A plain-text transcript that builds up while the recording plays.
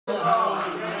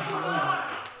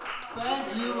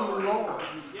Thank you, Lord.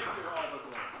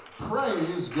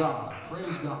 Praise God.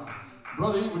 Praise God.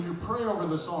 Brother Eve, would you pray over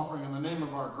this offering in the name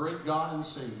of our great God and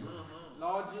Savior?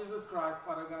 Lord Jesus Christ,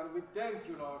 Father God, we thank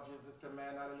you, Lord Jesus,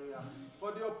 amen, hallelujah, for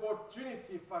the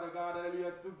opportunity, Father God,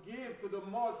 hallelujah, to give to the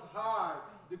Most High,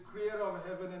 the Creator of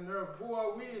heaven and earth. Who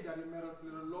are we that you made us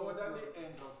little lower than the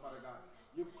angels, Father God?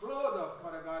 You clothed us,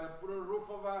 Father God, and put a roof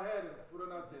over our head and food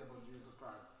on our table, Jesus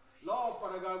Christ. Lord,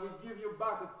 Father God, we give you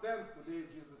back a tenth today,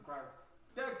 Jesus Christ.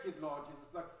 Take it, Lord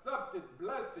Jesus. Accept it,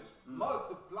 bless it,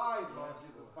 multiply it, Lord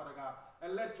Jesus, Father God,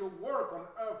 and let your work on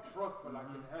earth prosper like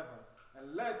in heaven.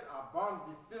 And let our barns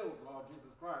be filled, Lord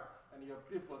Jesus Christ, and your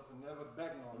people to never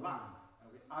beg nor lack.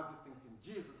 And we ask these things in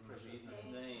Jesus' precious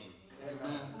name.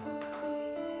 Amen.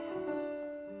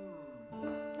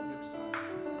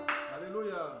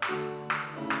 Hallelujah.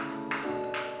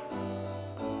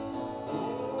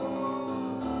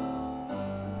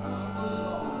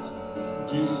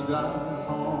 Jesus died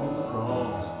upon the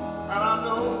cross, and I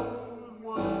know it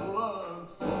was blood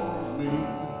for me.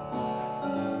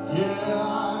 Yeah,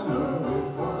 I know it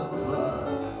was the blood.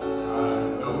 I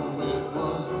know it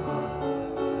was the blood.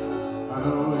 I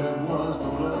know it was the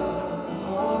blood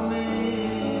for me.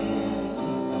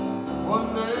 One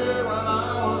day when I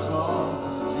was lost,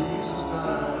 Jesus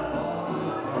died on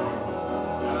the cross,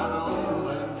 and I know it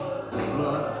was the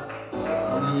blood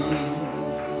for me.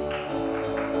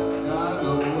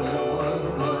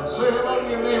 Say hello to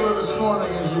your neighbor this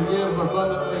morning as you give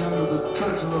abundantly unto the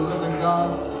church of the living God.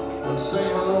 And say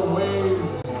hello, wave,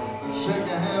 shake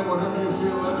a hand, whatever you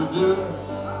feel led to do.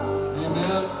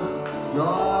 Amen.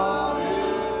 God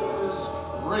is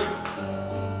great.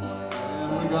 And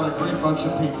we got a great bunch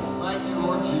of people. Thank you,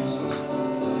 Lord Jesus.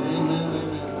 Amen, amen.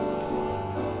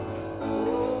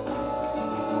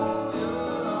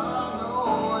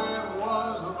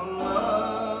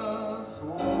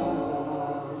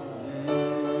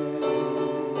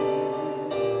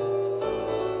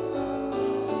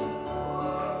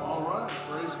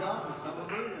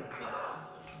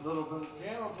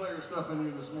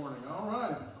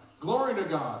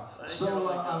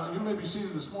 So you may be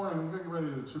seated this morning. We're getting ready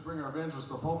to bring our evangelist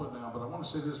to the pulpit now, but I want to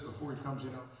say this before he comes.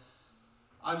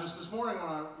 I just this morning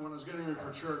when I was getting ready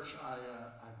for church, I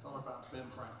thought about Ben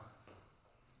Franklin.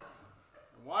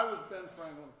 And why was Ben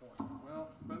Franklin important?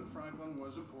 Well, Ben Franklin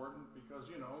was important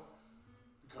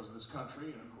because of this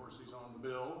country, and of course he's on the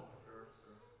bill.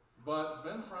 But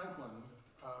Ben Franklin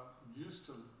he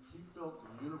built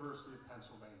the University of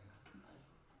Pennsylvania.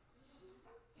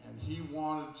 And he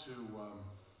wanted to,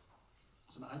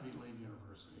 it's an Ivy League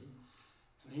university,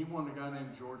 and he wanted a guy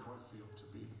named George Whitefield to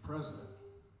be the president.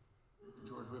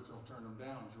 George Whitefield turned him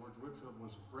down. George Whitefield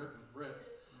was a Brit.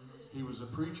 He was a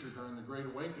preacher during the Great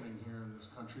Awakening here in this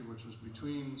country, which was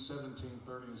between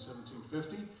 1730 and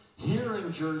 1750. Here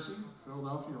in Jersey,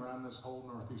 Philadelphia, around this whole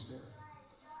northeast area.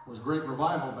 It was a great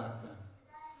revival back then.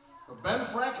 But Ben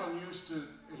Franklin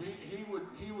he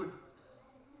would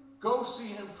go see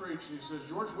him preach, and he says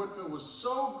George Whitefield was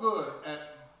so good at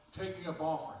taking up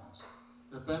offerings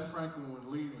that Ben Franklin would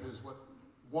leave his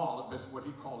wallet, what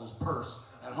he called his purse,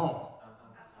 at home.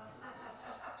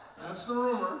 That's the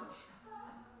rumor.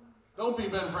 Don't be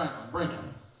Ben Franklin. Bring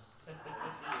him.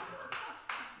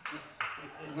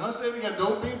 I'm going to say it again.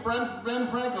 Don't be Ben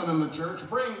Franklin in the church.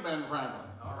 Bring Ben Franklin.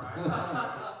 All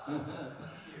right.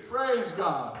 Praise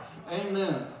God.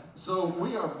 Amen. So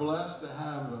we are blessed to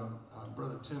have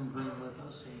Brother Tim Green with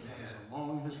us. He has a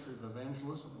long history of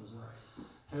evangelism. He was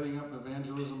heading up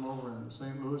evangelism over in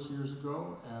St. Louis years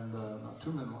ago, and not as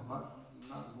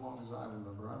long as I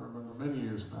remember. I remember many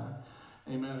years back.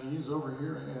 Amen. And he's over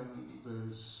here in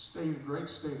the great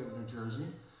state of New Jersey,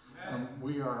 and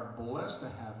we are blessed to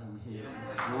have him here.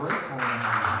 Grateful to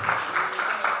have him.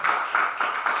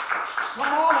 Come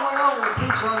all the way over to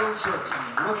Peach Island Church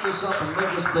and lift this up and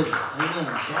make this bigger. Amen.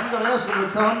 So I'm going to ask him to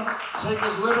come, take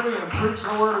his liberty, and preach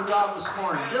the Word of God this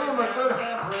morning. Give him a good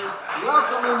hand praise.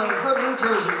 Welcome him to good New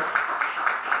Jersey.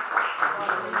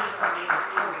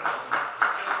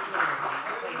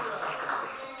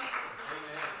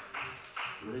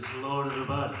 Praise the Lord,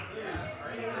 everybody.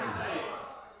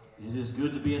 It is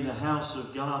good to be in the house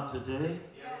of God today,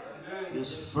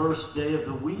 this first day of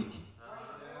the week,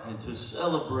 and to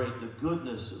celebrate the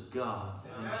goodness of God.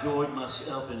 I've enjoyed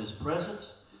myself in His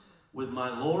presence with my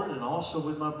Lord and also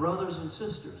with my brothers and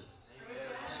sisters.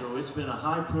 So it's been a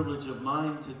high privilege of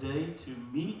mine today to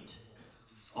meet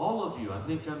all of you. I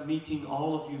think I'm meeting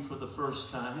all of you for the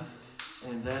first time,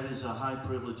 and that is a high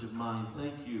privilege of mine.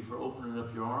 Thank you for opening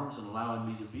up your arms and allowing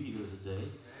me to be here today.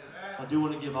 I do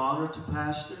want to give honor to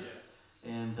Pastor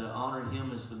and honor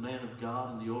him as the man of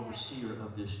God and the overseer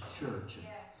of this church.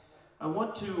 I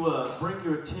want to bring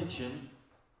your attention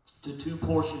to two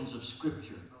portions of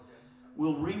Scripture.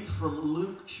 We'll read from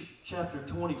Luke chapter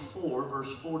 24,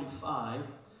 verse 45,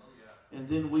 and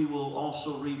then we will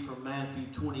also read from Matthew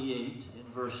 28 and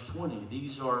verse 20.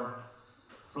 These are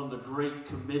from the Great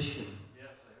Commission.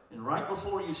 And right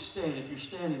before you stand, if you're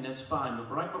standing, that's fine, but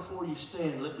right before you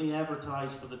stand, let me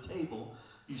advertise for the table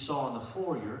you saw in the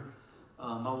foyer.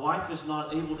 My wife is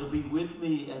not able to be with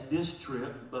me at this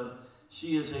trip, but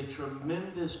she is a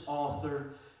tremendous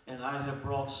author, and I have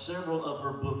brought several of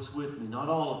her books with me. Not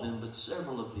all of them, but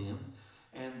several of them.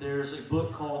 And there's a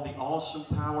book called The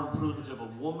Awesome Power and Privilege of a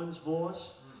Woman's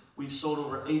Voice. We've sold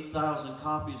over 8,000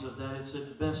 copies of that. It's a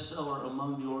bestseller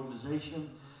among the organization.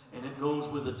 And it goes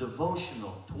with a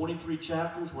devotional, 23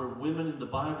 chapters where women in the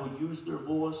Bible use their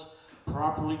voice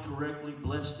properly, correctly,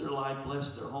 bless their life, bless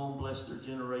their home, bless their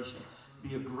generation.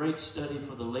 Be a great study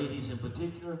for the ladies in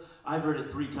particular. I've read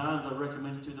it 3 times. I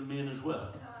recommend it to the men as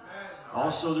well.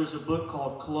 Also, there's a book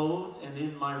called Clothed and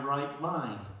in My Right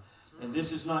Mind. And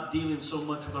this is not dealing so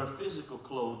much with our physical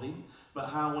clothing, but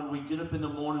how when we get up in the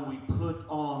morning, we put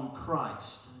on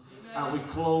Christ. How we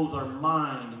clothe our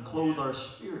mind and clothe our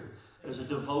spirit. There's a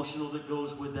devotional that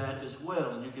goes with that as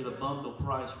well, and you get a bundle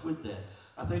price with that.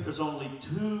 I think there's only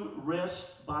 2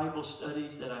 rest Bible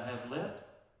studies that I have left.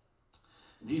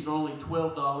 These are only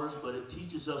 $12, but it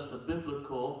teaches us the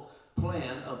biblical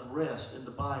plan of rest in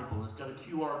the Bible. It's got a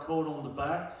QR code on the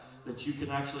back that you can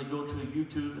actually go to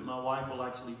YouTube, and my wife will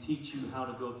actually teach you how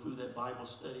to go through that Bible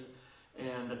study.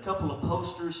 And a couple of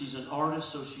posters. She's an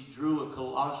artist, so she drew a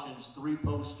Colossians 3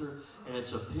 poster, and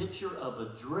it's a picture of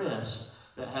a dress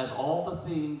that has all the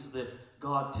things that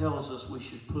God tells us we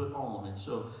should put on. And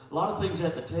so a lot of things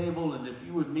at the table, and if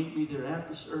you would meet me there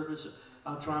after service,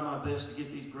 I'll try my best to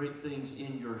get these great things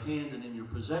in your hand and in your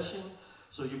possession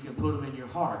so you can put them in your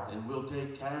heart. And we'll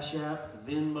take Cash App,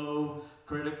 Venmo,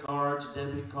 credit cards,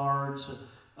 debit cards,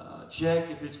 check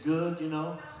if it's good, you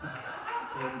know,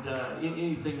 and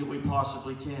anything that we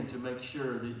possibly can to make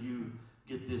sure that you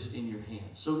get this in your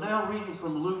hands. So now reading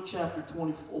from Luke chapter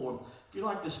 24. If you'd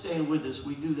like to stand with us,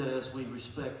 we do that as we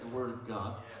respect the Word of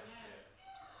God.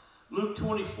 Luke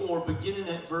 24, beginning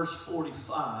at verse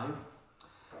 45.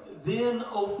 Then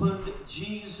opened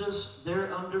Jesus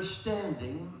their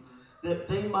understanding, that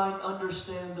they might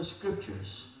understand the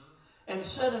Scriptures, and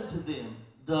said unto them,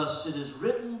 Thus it is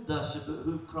written, thus it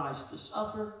behooved Christ to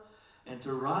suffer, and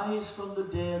to rise from the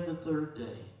dead the 3rd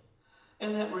day,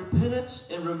 and that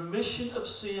repentance and remission of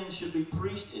sins should be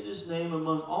preached in his name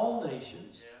among all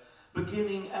nations,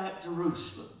 beginning at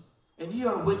Jerusalem. And ye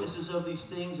are witnesses of these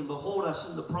things, and behold, I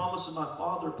send the promise of my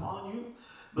Father upon you,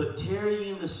 but tarry ye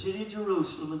in the city of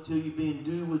Jerusalem until you be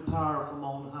endued with power from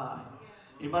on high.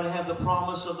 Anybody have the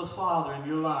promise of the Father in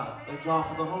your life? Thank God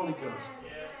for the Holy Ghost.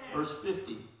 Verse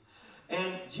 50.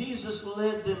 And Jesus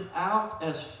led them out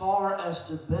as far as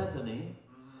to Bethany,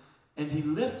 and he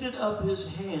lifted up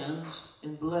his hands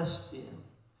and blessed them.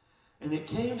 And it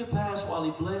came to pass, while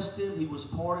he blessed them, he was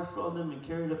parted from them and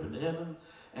carried up into heaven.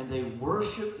 And they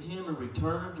worshiped him and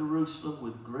returned to Jerusalem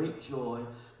with great joy.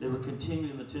 They were continuing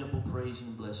in the temple, praising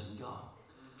and blessing God.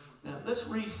 Now, let's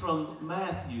read from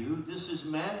Matthew. This is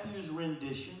Matthew's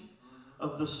rendition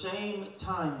of the same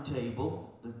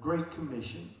timetable, the Great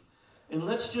Commission. And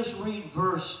let's just read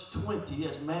verse 20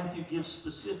 as Matthew gives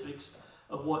specifics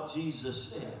of what Jesus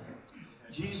said.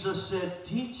 Jesus said,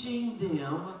 teaching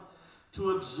them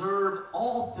to observe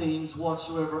all things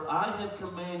whatsoever I have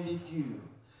commanded you.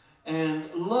 And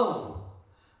lo,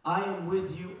 I am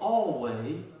with you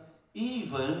always,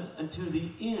 even unto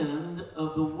the end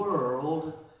of the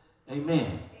world. Amen.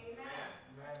 Amen.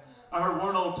 I heard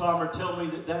one old timer tell me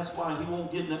that that's why he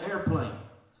won't get in an airplane.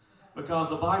 Because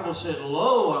the Bible said,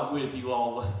 lo, I'm with you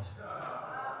always.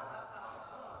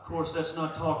 Of course, that's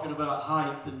not talking about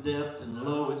height and depth and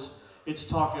low. It's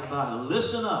talking about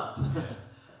listen up.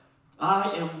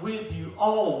 I am with you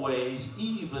always,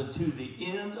 even to the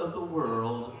end of the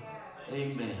world.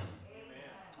 Amen.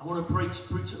 I want to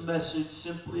preach a message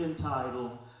simply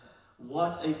entitled,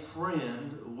 What a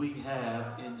Friend We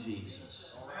Have in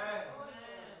Jesus.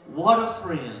 What a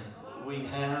friend we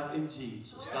have in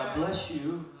Jesus. God bless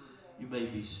you. You may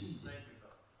be seated.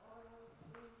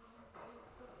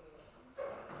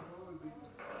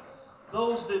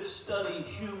 Those that study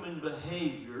human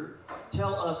behavior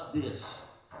tell us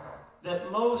this,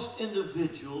 that most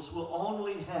individuals will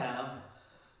only have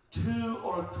 2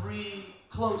 or 3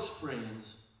 close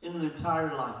friends in an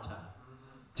entire lifetime.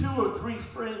 2 or 3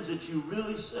 friends that you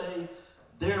really say,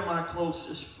 they're my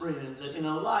closest friends. And in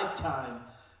a lifetime,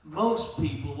 Most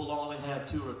people will only have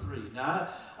 2 or 3. Now,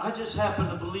 I just happen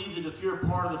to believe that if you're a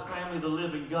part of the family of the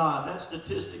living God, that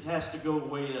statistic has to go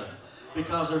way up.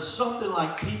 Because there's something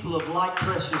like people of like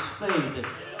precious faith that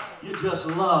you just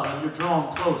love and you're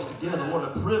drawn close together. What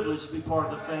a privilege to be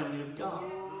part of the family of God.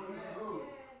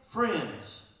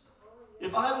 Friends.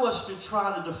 If I was to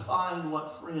try to define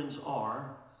what friends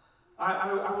are,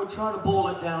 I would try to boil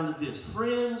it down to this.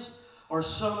 Friends are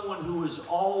someone who is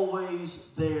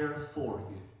always there for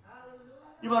you.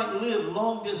 You might live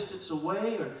long distance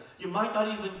away, or you might not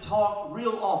even talk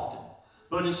real often.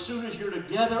 But as soon as you're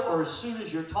together or as soon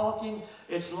as you're talking,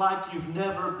 it's like you've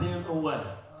never been away.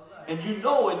 And you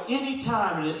know at any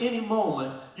time and at any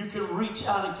moment, you can reach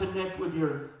out and connect with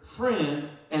your friend,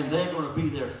 and they're going to be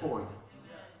there for you.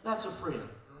 That's a friend.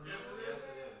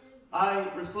 I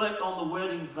reflect on the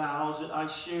wedding vows that I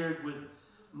shared with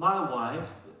my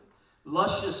wife.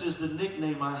 Luscious is the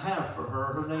nickname I have for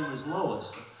her. Her name is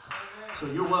Lois. So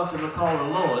you're welcome to call her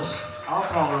Lois. I'll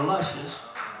call her Luscious.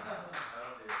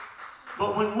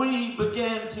 But when we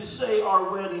began to say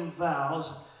our wedding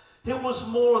vows, it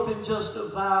was more than just a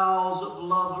vows of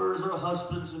lovers or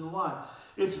husbands and wives.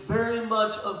 It's very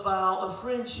much a vow of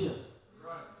friendship.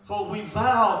 For we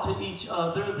vow to each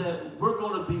other that we're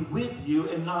going to be with you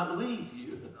and not leave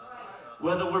you.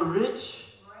 Whether we're rich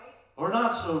or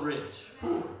not so rich,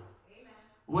 poor.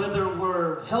 Whether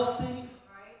we're healthy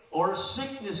or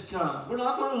sickness comes. We're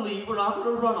not going to leave. We're not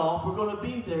going to run off. We're going to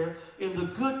be there in the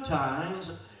good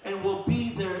times, and we'll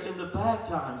be there in the bad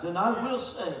times. And I will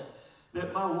say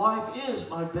that my wife is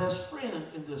my best friend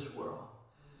in this world.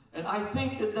 And I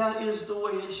think that that is the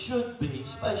way it should be,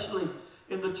 especially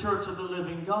in the Church of the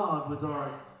Living God with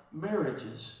our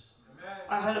marriages. Amen.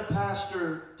 I had a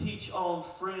pastor teach on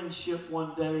friendship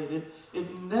one day, and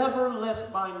it never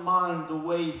left my mind the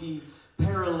way he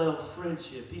paralleled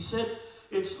friendship. He said,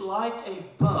 it's like a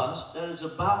bus that is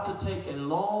about to take a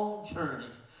long journey,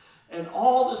 and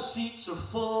all the seats are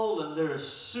full, and there's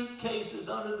suitcases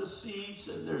under the seats,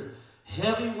 and there's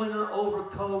heavy winter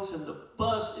overcoats, and the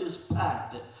bus is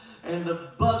packed. And the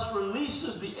bus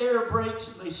releases the air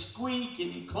brakes, and they squeak,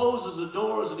 and he closes the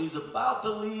doors, and he's about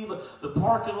to leave the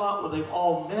parking lot where they've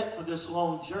all met for this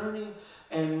long journey.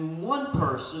 And one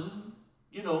person,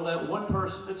 you know, that one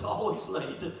person that's always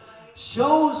late,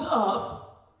 shows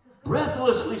up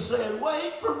breathlessly saying,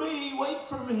 wait for me, wait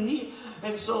for me.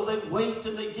 And so they wait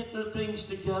and they get their things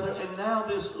together. And now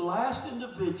this last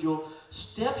individual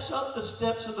steps up the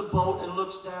steps of the boat and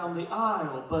looks down the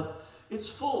aisle, but it's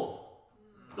full.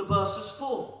 The bus is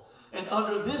full. And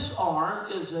under this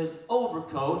arm is an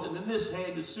overcoat, and in this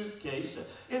hand a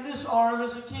suitcase. In this arm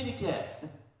is a kitty cat.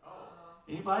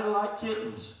 Anybody like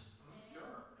kittens?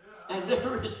 And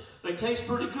they taste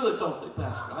pretty good, don't they,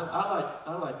 Pastor?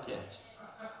 I like cats.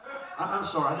 I'm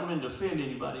sorry, I didn't mean to offend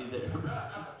anybody there.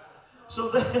 So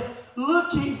they're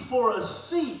looking for a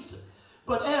seat,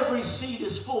 but every seat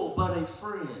is full but a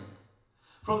friend.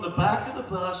 From the back of the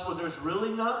bus where there's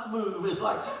really not move, it's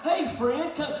like, hey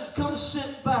friend, come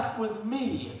sit back with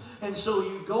me. And so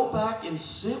you go back and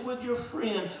sit with your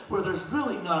friend where there's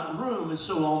really not room. And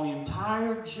so on the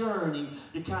entire journey,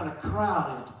 you're kind of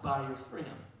crowded by your friend.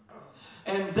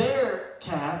 And their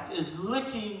cat is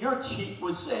licking your cheek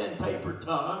with sandpaper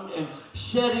tongue and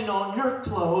shedding on your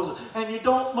clothes. And you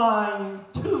don't mind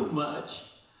too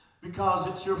much because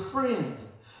it's your friend.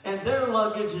 And their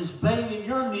luggage is banging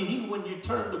your knee when you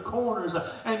turn the corners.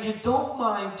 And you don't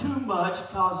mind too much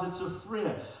because it's a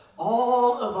friend.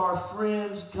 All of our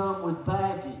friends come with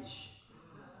baggage.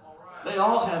 They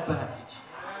all have baggage.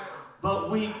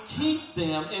 But we keep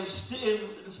them in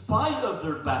spite of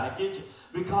their baggage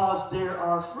because they're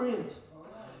our friends.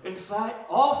 In fact,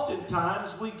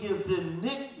 oftentimes we give them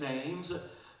nicknames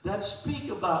that speak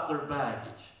about their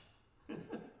baggage.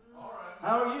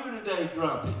 How are you today,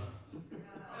 Grumpy?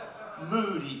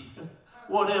 Moody,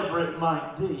 whatever it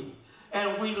might be.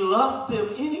 And we love them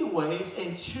anyways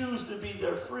and choose to be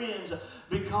their friends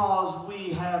because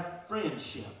we have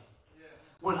friendship.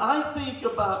 When I think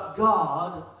about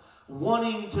God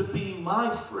wanting to be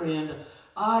my friend,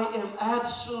 I am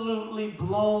absolutely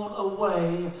blown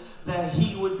away that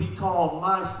he would be called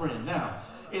my friend. Now,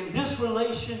 in this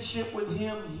relationship with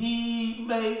him, he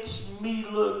makes me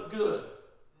look good.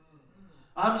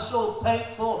 I'm so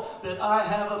thankful that I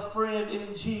have a friend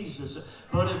in Jesus.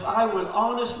 But if I were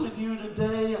honest with you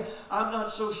today, I'm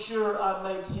not so sure I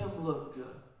make him look good.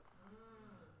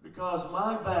 Because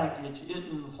my baggage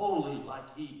isn't holy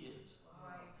like he is.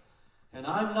 And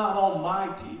I'm not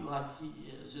almighty like he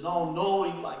is, and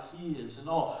all-knowing like he is, and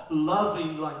all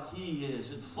loving like he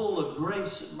is, and full of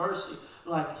grace and mercy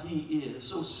like he is.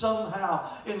 So somehow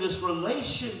in this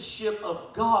relationship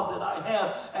of God that I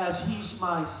have as he's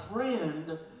my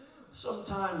friend,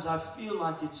 sometimes I feel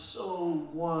like it's so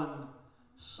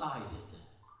one-sided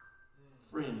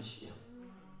friendship.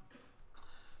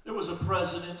 There was a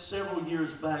president several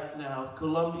years back now of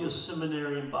Columbia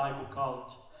Seminary and Bible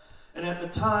College. And at the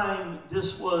time,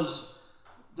 this was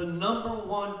the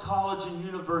 #1 college and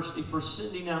university for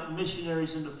sending out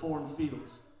missionaries into foreign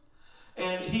fields.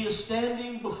 And he is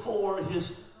standing before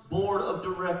his board of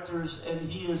directors, and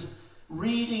he is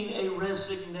reading a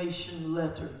resignation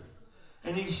letter.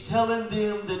 And he's telling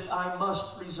them that I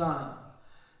must resign.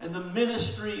 And the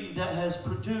ministry that has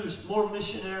produced more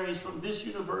missionaries from this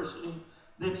university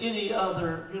than any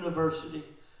other university,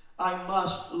 I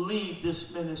must leave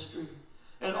this ministry.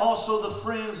 And also the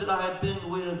friends that I have been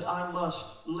with, I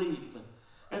must leave.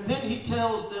 And then he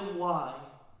tells them why.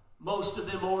 Most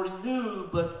of them already knew,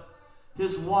 but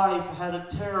his wife had a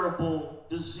terrible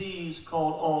disease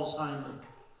called Alzheimer's.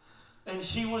 And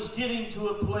she was getting to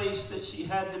a place that she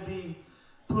had to be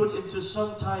put into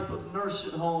some type of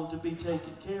nursing home to be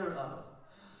taken care of.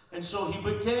 And so he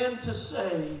began to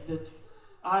say that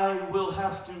I will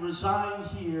have to resign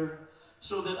here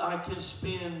so that I can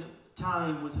spend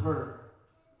time with her.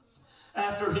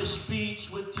 After his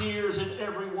speech, with tears in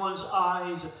everyone's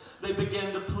eyes, they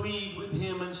began to plead with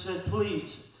him and said,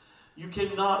 please, you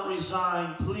cannot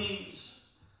resign. Please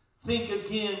think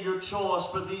again your choice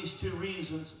for these 2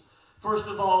 reasons. First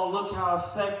of all, look how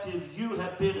effective you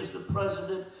have been as the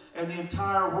president, and the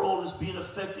entire world is being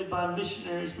affected by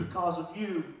missionaries because of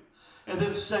you. And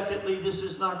then secondly, this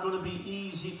is not going to be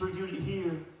easy for you to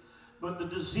hear, but the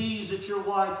disease that your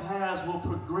wife has will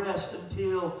progress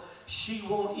until she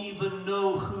won't even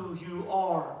know who you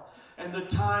are. And the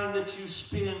time that you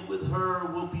spend with her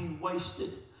will be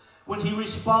wasted. When he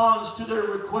responds to their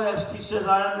request, he says,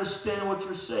 I understand what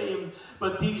you're saying,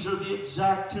 but these are the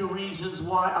exact 2 reasons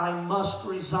why I must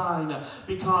resign.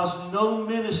 Because no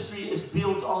ministry is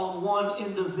built on one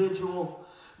individual.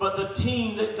 But the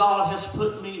team that God has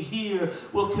put me here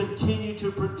will continue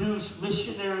to produce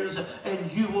missionaries,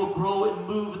 and you will grow and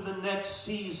move in the next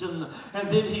season. And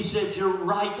then he said, you're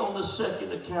right on the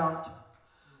second account.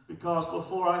 Because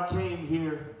before I came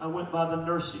here, I went by the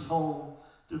nursing home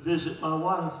to visit my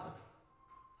wife.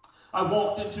 I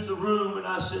walked into the room and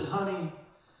I said, honey,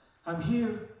 I'm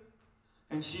here.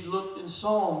 And she looked and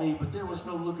saw me, but there was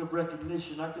no look of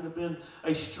recognition. I could have been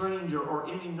a stranger or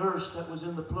any nurse that was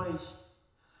in the place.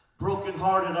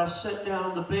 Broken-hearted, I sat down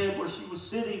on the bed where she was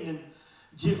sitting and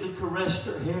gently caressed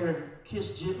her hair and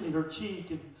kissed gently her cheek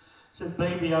and said,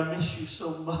 baby, I miss you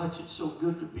so much. It's so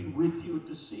good to be with you and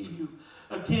to see you.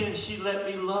 Again, she let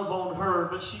me love on her,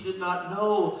 but she did not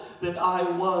know that I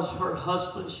was her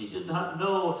husband. She did not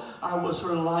know I was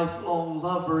her lifelong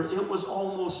lover. It was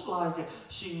almost like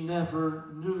she never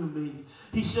knew me.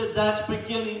 He said, that's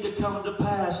beginning to come to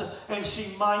pass, and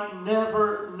she might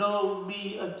never know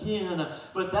me again.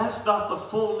 But that's not the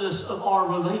fullness of our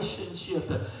relationship.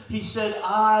 He said,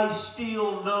 I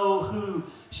still know who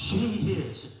she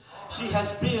is. She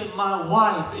has been my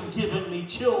wife and given me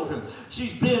children.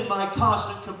 She's been my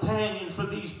constant companion for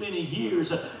these many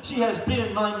years. She has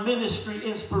been my ministry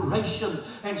inspiration,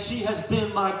 and she has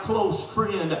been my close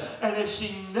friend. And if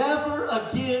she never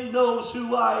again knows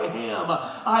who I am,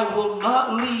 I will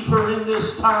not leave her in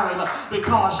this time,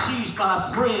 because she's my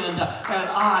friend and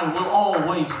I will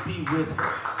always be with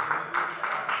her.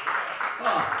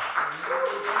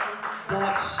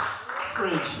 That's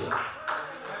friendship.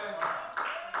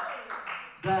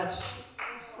 That's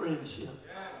friendship.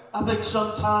 I think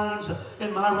sometimes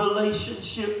in my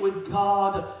relationship with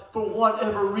God, for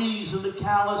whatever reason, the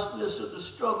callousness or the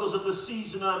struggles of the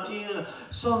season I'm in,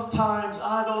 sometimes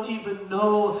I don't even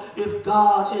know if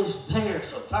God is there.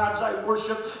 Sometimes I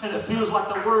worship and it feels like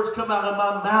the words come out of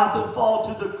my mouth and fall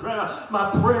to the ground.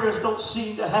 My prayers don't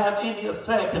seem to have any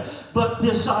effect. But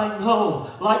this I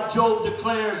know, like Job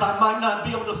declares, I might not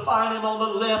be able to find him on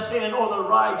the left hand or the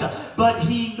right, but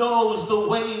he knows the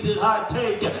way that I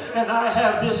take. And I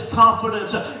have this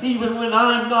confidence, even when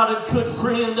I'm not a good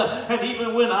friend, and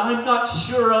even when I'm not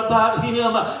sure about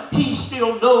him, he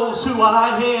still knows who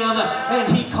I am,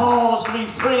 and he calls me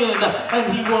friend,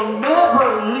 and he will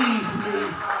never leave me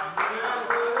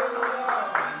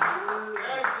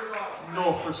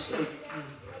nor forsake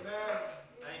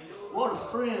me. What a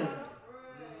friend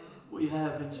we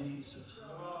have in Jesus.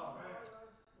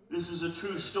 This is a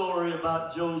true story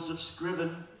about Joseph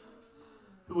Scriven,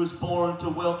 who was born to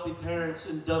wealthy parents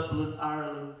in Dublin,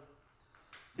 Ireland.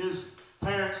 His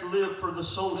parents lived for the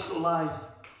social life.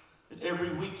 And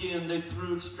every weekend they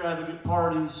threw extravagant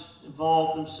parties,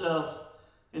 involved themselves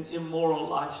in immoral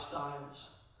lifestyles.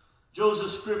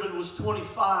 Joseph Scriven was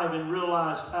 25 and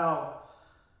realized how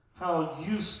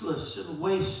useless and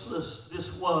wasteless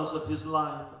this was of his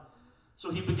life.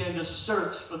 So he began to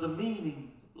search for the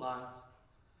meaning of life.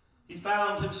 He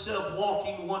found himself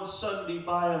walking one Sunday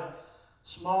by a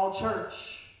small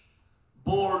church,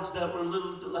 boards that were a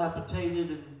little dilapidated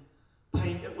and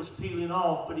paint that was peeling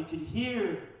off, but he could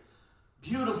hear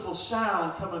beautiful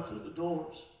sound coming through the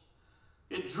doors.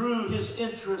 It drew his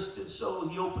interest, and so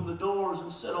he opened the doors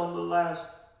and sat on the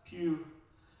last pew.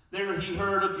 There he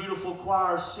heard a beautiful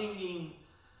choir singing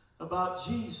about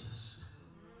Jesus.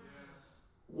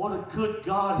 What a good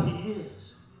God he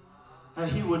is. And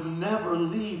he would never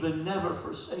leave and never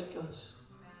forsake us.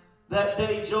 That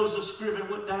day, Joseph Scriven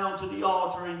went down to the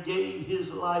altar and gave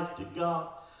his life to God.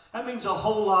 That means a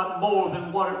whole lot more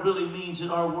than what it really means in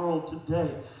our world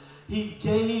today. He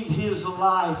gave his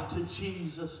life to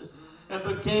Jesus and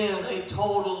began a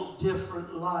total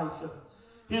different life.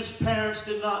 His parents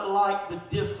did not like the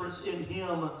difference in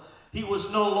him. He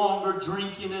was no longer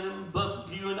drinking and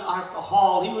imbuing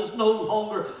alcohol. He was no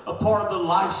longer a part of the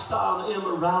lifestyle of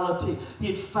immorality. He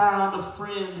had found a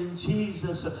friend in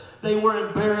Jesus. They were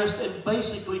embarrassed and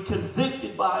basically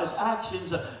convicted by his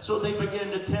actions, so they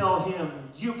began to tell him,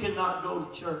 "You cannot go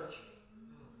to church."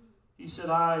 He said,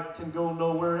 "I can go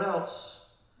nowhere else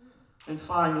and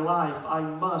find life. I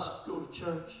must go to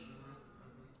church."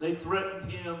 They threatened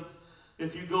him,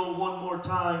 "If you go one more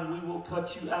time, we will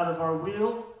cut you out of our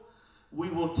will. We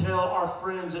will tell our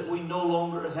friends that we no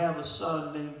longer have a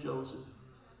son named Joseph."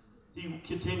 He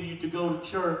continued to go to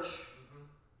church.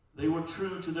 They were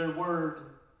true to their word.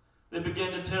 They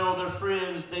began to tell their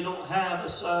friends they don't have a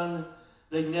son.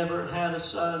 They never had a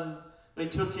son. They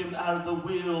took him out of the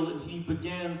will, and he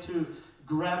began to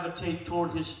gravitate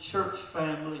toward his church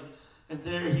family. And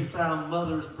there he found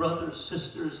mothers, brothers,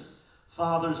 sisters,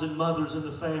 fathers, and mothers in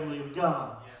the family of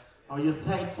God. Are you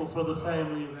thankful for the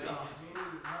family of God?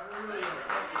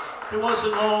 It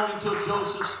wasn't long until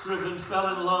Joseph Scriven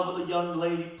fell in love with a young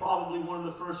lady, probably one of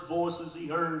the first voices he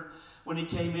heard when he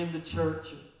came into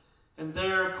church. And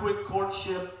there, a quick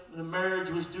courtship and a marriage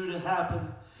was due to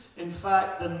happen. In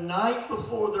fact, the night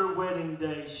before their wedding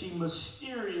day, she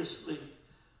mysteriously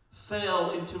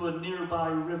fell into a nearby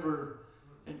river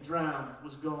and drowned,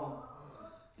 was gone.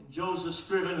 And Joseph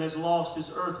Scriven has lost his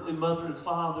earthly mother and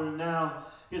father, and now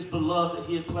his beloved that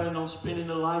he had planned on spending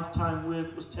a lifetime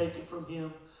with was taken from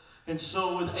him. And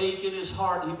so with ache in his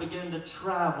heart, he began to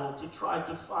travel to try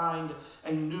to find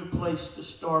a new place to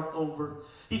start over.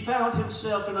 He found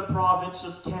himself in a province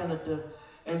of Canada,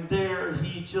 and there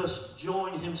he just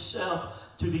joined himself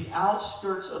to the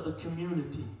outskirts of the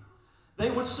community.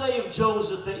 They would say of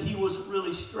Joseph that he was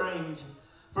really strange,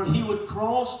 for he would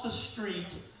cross the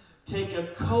street, take a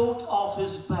coat off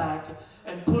his back,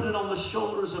 and put it on the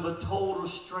shoulders of a total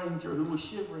stranger who was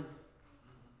shivering.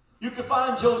 You could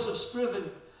find Joseph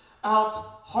Scriven out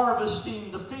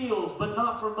harvesting the fields, but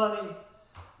not for money,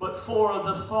 but for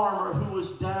the farmer who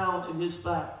was down in his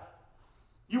back.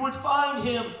 You would find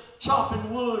him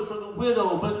chopping wood for the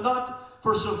widow, but not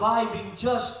for surviving,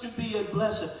 just to be a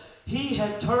blessing. He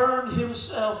had turned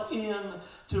himself in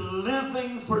to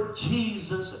living for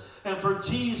Jesus, and for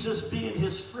Jesus being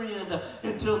his friend,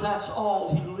 until that's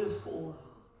all he lived for.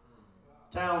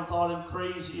 Town thought him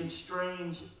crazy and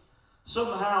strange.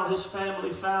 Somehow his family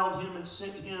found him and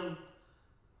sent him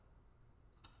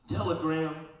a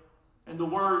telegram. And the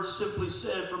words simply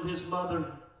said from his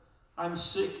mother, "I'm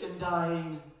sick and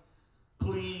dying.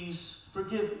 Please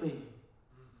forgive me."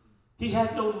 He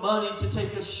had no money to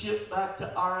take a ship back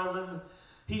to Ireland.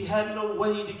 He had no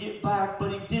way to get back,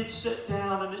 but he did sit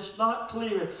down, and it's not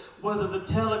clear whether the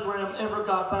telegram ever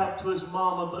got back to his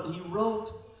mama, but he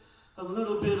wrote a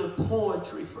little bit of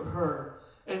poetry for her.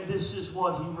 And this is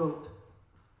what he wrote.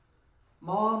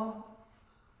 "Mom,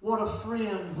 what a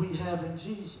friend we have in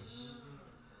Jesus.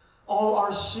 All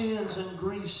our sins and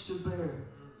griefs to bear.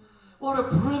 What a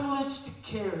privilege to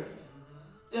carry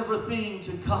everything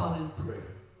to God in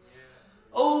prayer.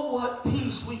 Oh, what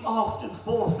peace we often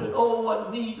forfeit. Oh,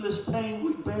 what needless pain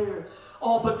we bear.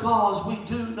 All because we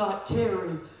do not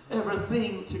carry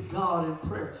everything to God in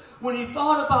prayer." When he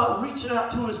thought about reaching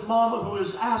out to his mama who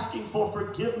is asking for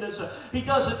forgiveness, he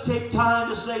doesn't take time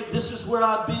to say, "This is where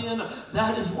I've been,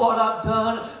 that is what I've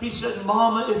done." He said,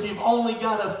 "Mama, if you've only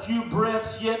got a few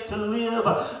breaths yet to live,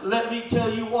 let me tell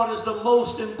you what what is the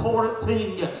most important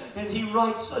thing. And he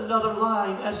writes another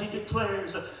line as he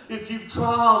declares, if you've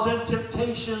trials and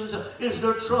temptations, is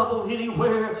there trouble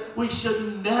anywhere? We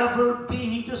should never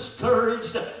be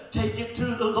discouraged. Take it to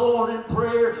the Lord in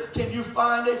prayer. Can you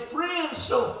find a friend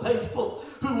so faithful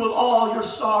who will all your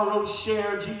sorrows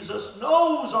share? Jesus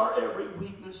knows our every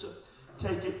weakness.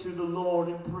 Take it to the Lord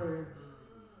in prayer.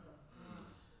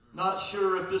 Not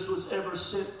sure if this was ever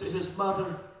sent to his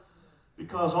mother,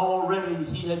 because already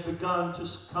he had begun to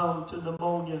succumb to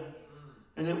pneumonia,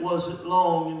 and it wasn't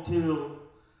long until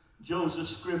Joseph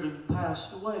Scriven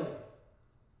passed away.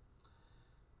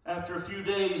 After a few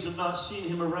days of not seeing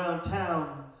him around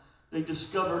town, they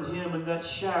discovered him in that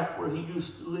shack where he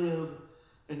used to live,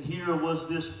 and here was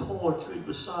this poetry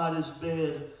beside his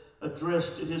bed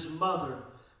addressed to his mother,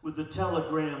 with the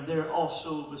telegram there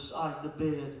also beside the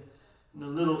bed. And a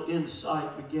little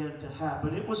insight began to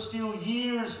happen. It was still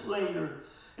years later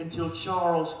until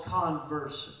Charles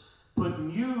Converse put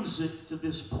music to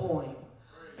this poem.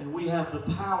 And we have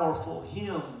the powerful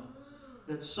hymn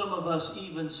that some of us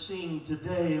even sing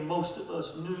today, and most of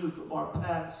us knew from our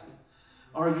past.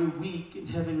 Are you weak and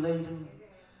heavy laden,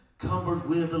 cumbered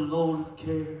with a load of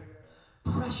care?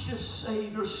 Precious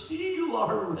Savior, still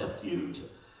our refuge.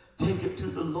 Take it to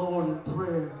the Lord in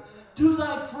prayer. Do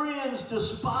thy friends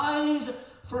despise,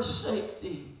 forsake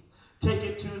thee? Take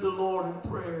it to the Lord in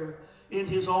prayer. In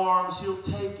his arms he'll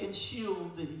take and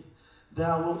shield thee.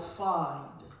 Thou wilt find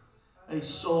a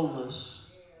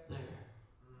solace there.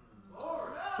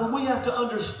 What we have to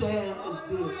understand is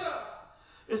this,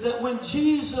 is that when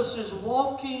Jesus is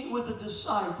walking with the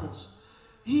disciples,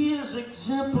 he is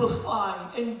exemplifying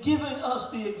and giving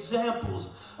us the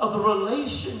examples of the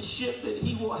relationship that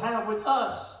he will have with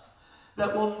us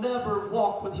that will never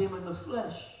walk with him in the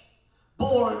flesh.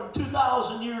 Born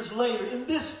 2,000 years later, in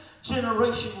this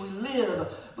generation we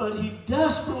live, but he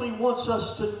desperately wants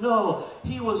us to know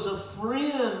he was a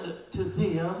friend to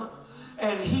them,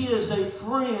 and he is a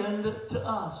friend to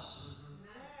us.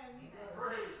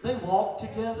 They walked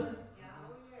together.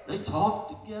 They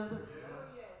talked together.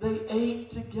 They ate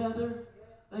together.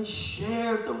 They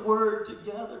shared the word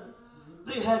together.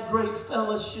 They had great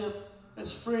fellowship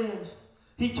as friends.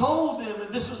 He told them,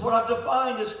 and this is what I've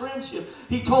defined as friendship,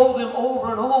 he told them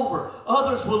over and over,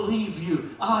 others will leave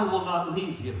you, I will not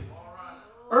leave you.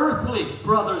 Earthly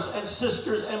brothers and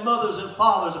sisters and mothers and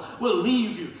fathers will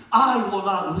leave you. I will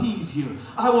not leave you.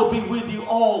 I will be with you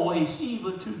always,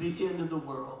 even to the end of the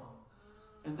world.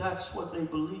 And that's what they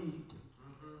believed.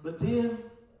 But then,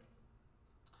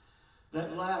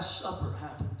 that Last Supper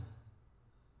happened.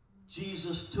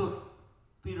 Jesus took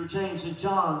Peter, James, and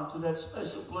John to that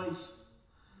special place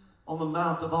on the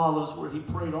Mount of Olives where he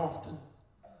prayed often.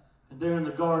 And there in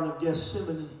the Garden of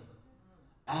Gethsemane,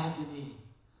 agony.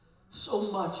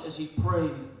 So much as he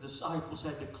prayed, the disciples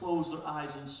had to close their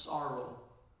eyes in sorrow.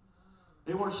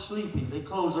 They weren't sleepy. They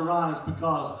closed their eyes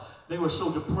because they were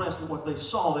so depressed at what they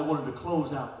saw, they wanted to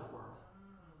close out the world.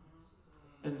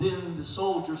 And then the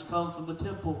soldiers come from the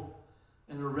temple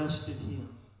and arrested him.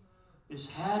 This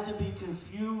had to be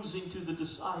confusing to the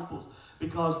disciples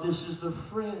because this is the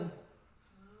friend.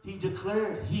 He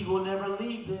declared he will never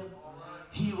leave them.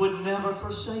 He would never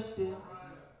forsake them.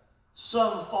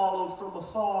 Some followed from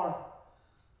afar.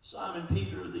 Simon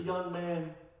Peter, the young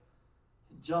man,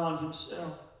 and John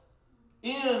himself.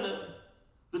 In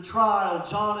the trial,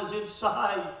 John is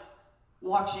inside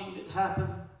watching it happen.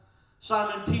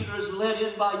 Simon Peter is led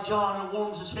in by John and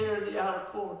warms his hair in the outer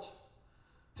courts.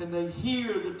 And they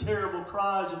hear the terrible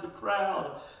cries of the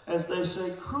crowd as they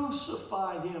say,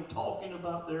 crucify him, talking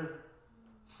about their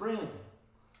friend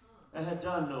that had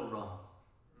done no wrong.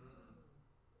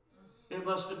 It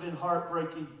must have been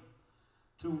heartbreaking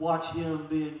to watch him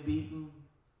being beaten,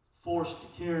 forced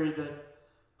to carry that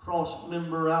cross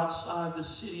member outside the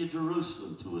city of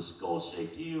Jerusalem to a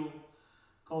skull-shaped hill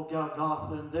called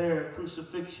Golgotha, and there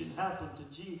crucifixion happened to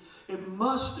Jesus. It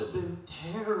must have been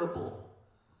terrible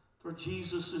for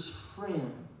Jesus'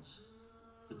 friends,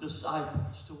 the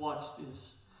disciples, to watch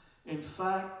this. In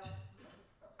fact,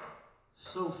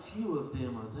 so few of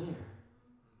them are there.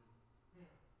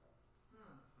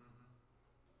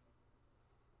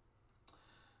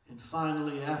 And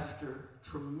finally, after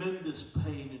tremendous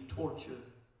pain and torture,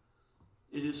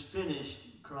 it is finished,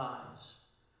 he cries,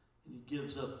 and he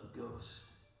gives up the ghost.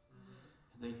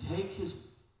 And they take his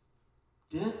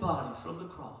dead body from the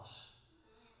cross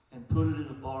and put it in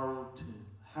a borrowed tomb.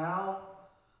 How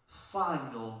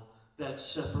final that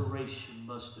separation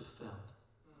must have felt.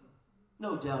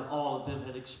 No doubt all of them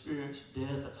had experienced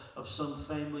death of some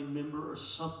family member or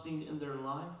something in their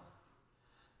life.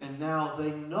 And now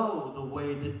they know the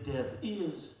way that death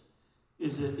is.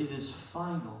 is that it is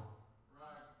final.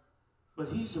 But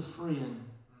he's a friend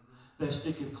that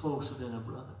sticketh closer than a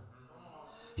brother.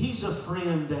 He's a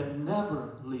friend that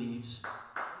never leaves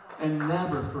and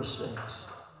never forsakes.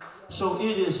 So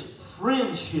it is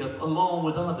friendship along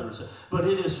with others. But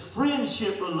it is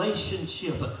friendship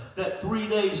relationship that 3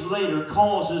 days later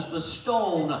causes the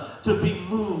stone to be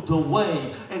moved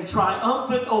away. And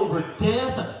triumphant over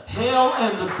death, hell,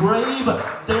 and the grave,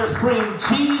 their friend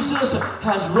Jesus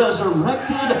has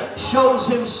resurrected, shows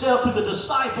himself to the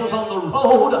disciples on the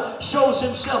road, shows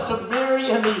himself to Mary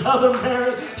and the other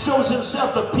Mary, shows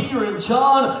himself to Peter and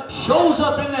John, shows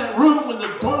up in that room when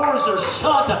the doors are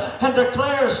shut and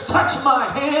declares, touch my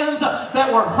hands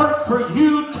that were hurt for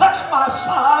you, touch my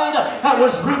side that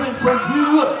was riven for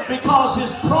you, because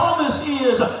his promise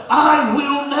is, I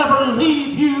will never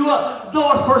leave you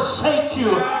nor forsake you,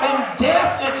 and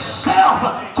death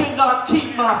itself cannot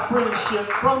keep my friendship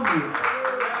from you.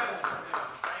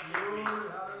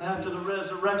 After the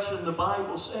resurrection, the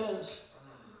Bible says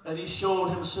that he showed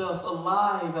himself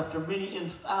alive after many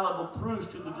infallible proofs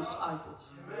to the disciples.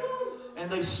 And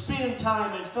they spend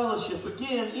time in fellowship,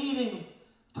 again, eating,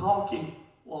 talking,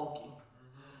 walking.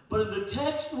 But in the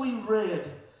text we read,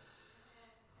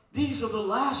 these are the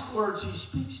last words he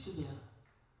speaks to them.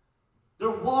 They're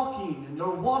walking, and they're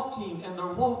walking, and they're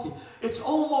walking. It's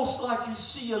almost like you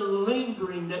see a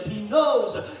lingering that he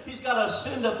knows he's got to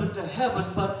ascend up into heaven,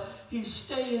 but he's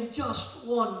staying just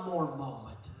one more moment.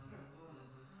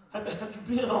 Have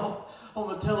you been on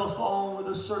the telephone with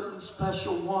a certain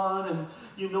special one, and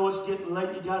you know it's getting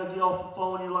late, you got to get off the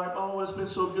phone, you're like, oh, it's been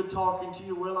so good talking to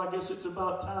you, well, I guess it's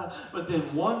about time. But then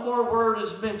one more word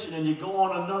is mentioned, and you go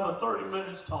on another 30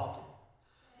 minutes talking.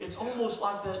 It's almost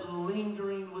like that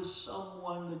lingering with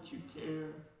someone that you care.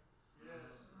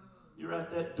 You're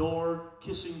at that door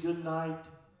kissing goodnight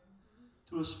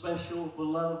to a special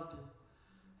beloved,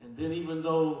 and then even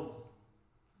though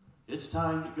it's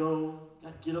time to go,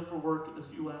 got to get up for work in a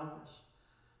few hours,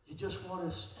 you just want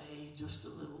to stay just a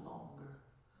little longer.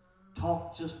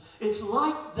 Talk just, it's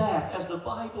like that, as the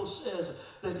Bible says,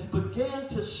 that he began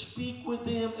to speak with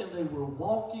them, and they were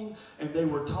walking, and they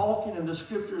were talking, and the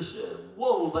scripture said,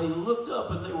 whoa, they looked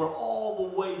up, and they were all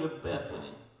the way to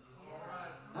Bethany.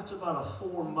 That's about a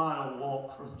 4-mile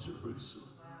walk from Jerusalem.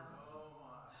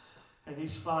 And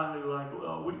he's finally like,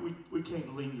 well, we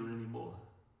can't linger anymore.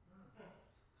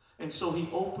 And so he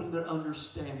opened their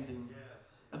understanding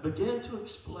and began to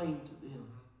explain to them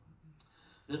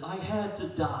that I had to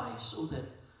die so that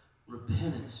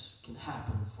repentance can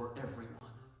happen for everyone.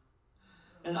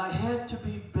 And I had to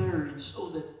be buried so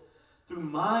that through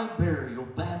my burial,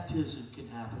 baptism can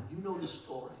happen. You know the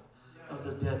story of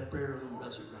the death, burial, and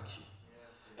resurrection.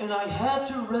 And I had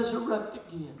to resurrect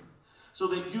again so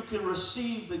that you can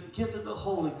receive the gift of the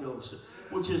Holy Ghost,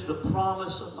 which is the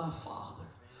promise of my Father.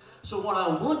 So what I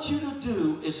want you to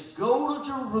do is go to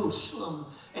Jerusalem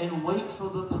and wait for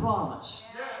the promise.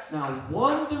 Now,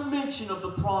 one dimension of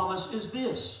the promise is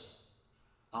this: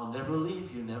 I'll never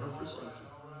leave you, never forsake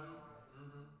you.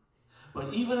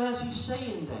 But even as he's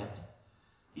saying that,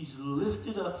 he's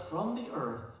lifted up from the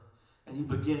earth and he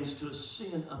begins to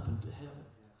ascend up into heaven.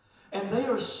 And they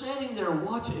are sitting there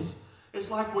watching. It's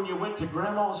like when you went to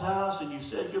grandma's house and you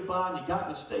said goodbye and you got in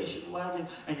the station wagon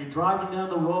and you're driving down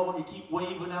the road and you keep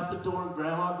waving out the door and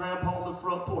grandma and grandpa on the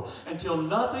front porch until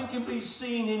nothing can be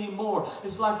seen anymore.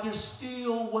 It's like you're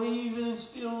still waving and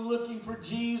still looking for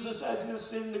Jesus as he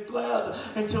ascends the clouds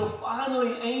until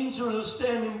finally angels are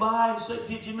standing by and say,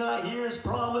 did you not hear his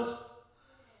promise?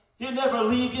 He'll never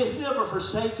leave you. He'll never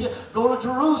forsake you. Go to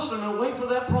Jerusalem and wait for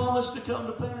that promise to come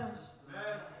to pass.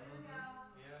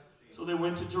 So they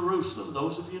went to Jerusalem.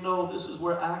 Those of you know this is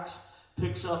where Acts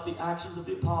picks up, the Actions of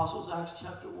the Apostles, Acts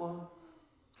chapter 1.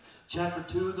 Chapter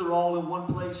 2, they're all in one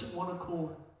place in one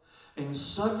accord. And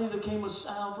suddenly there came a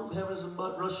sound from heaven as a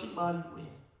rushing mighty wind.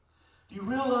 Do you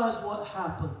realize what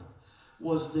happened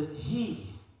was that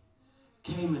he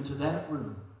came into that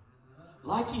room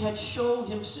like he had shown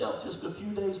himself just a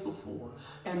few days before,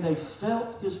 and they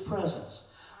felt his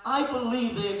presence. I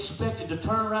believe they expected to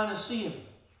turn around and see him.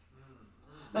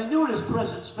 They knew what his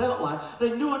presence felt like.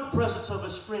 They knew what the presence of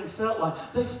his friend felt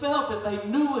like. They felt it, they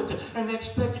knew it, and they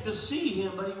expected to see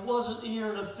him, but he wasn't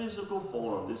here in a physical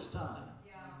form this time.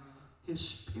 Yeah. His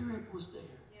spirit was there.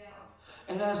 Yeah.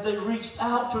 And as they reached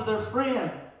out to their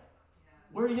friend,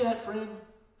 where are you at, friend?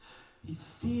 He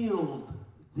filled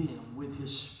them with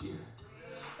his spirit.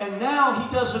 And now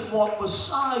he doesn't walk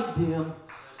beside them.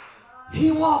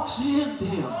 He walks in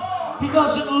them. He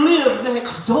doesn't live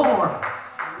next door.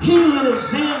 He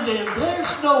lives in them.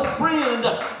 There's no friend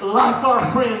like our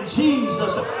friend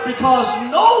Jesus,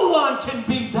 because no one can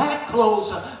be that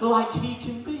close like he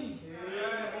can be.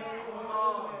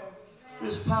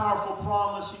 This powerful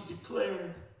promise he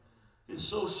declared is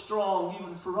so strong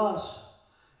even for us.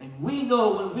 And we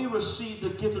know when we receive the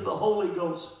gift of the Holy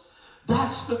Ghost,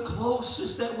 that's the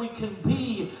closest that we can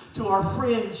be to our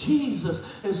friend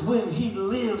Jesus, is when he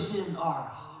lives in our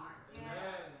heart.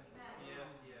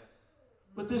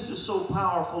 But this is so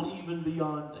powerful even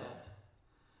beyond that.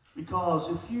 Because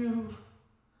if you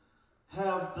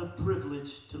have the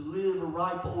privilege to live a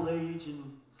ripe old age,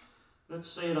 and let's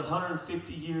say at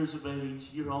 150 years of age,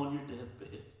 you're on your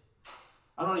deathbed.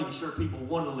 I'm not even sure people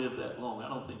want to live that long. I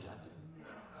don't think I do.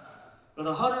 But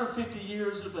 150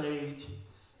 years of age,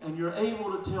 and you're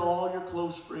able to tell all your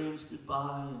close friends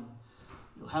goodbye,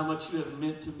 and how much you have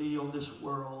meant to me on this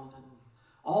world, and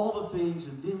all the things,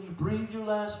 and then you breathe your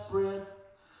last breath,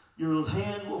 your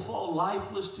hand will fall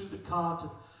lifeless to the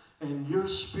cot, and your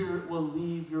spirit will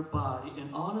leave your body.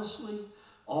 And honestly,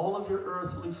 all of your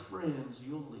earthly friends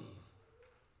you'll leave.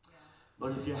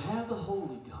 But if you have the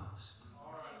Holy Ghost,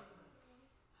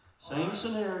 same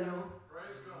scenario,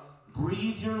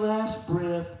 breathe your last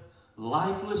breath,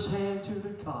 lifeless hand to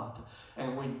the cot,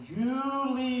 and when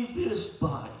you leave this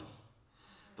body,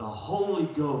 the Holy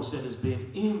Ghost that has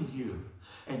been in you,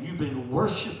 and you've been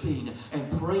worshiping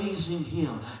and praising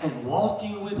him and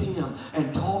walking with him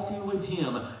and talking with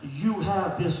him, you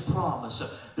have this promise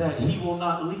that he will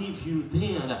not leave you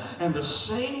then. And the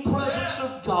same presence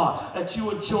of God that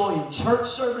you enjoy in church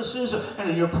services and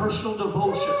in your personal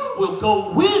devotion will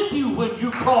go with you when you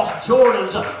cross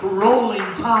Jordan's rolling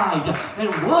tide. And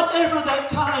whatever that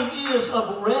time is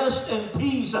of rest and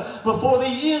peace before the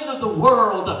end of the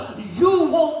world, you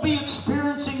won't be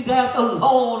experiencing that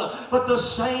alone, but the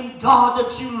same God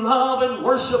that you love and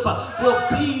worship will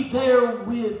be there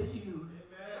with you.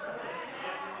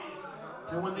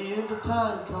 And when the end of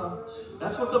time comes,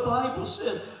 that's what the Bible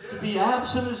says. To be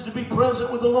absent is to be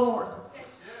present with the Lord.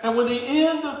 And when the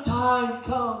end of time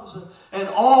comes, and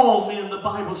all men, the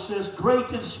Bible says,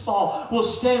 great and small, will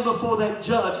stand before that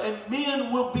judge, and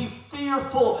men will be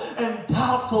fearful and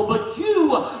doubtful, but you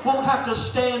won't have to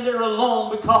stand there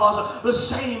alone, because the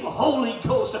same Holy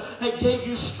Ghost that gave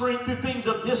you strength through things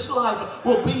of this life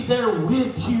will be there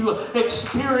with you,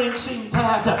 experiencing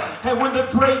that. And when the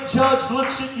great judge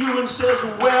looks at you and says,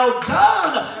 well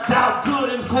done, thou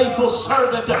good and faithful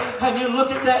servant, and you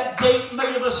look at that gate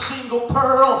made of a single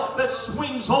pearl that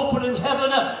swings open in heaven,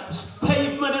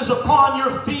 pavement is upon your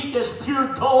feet as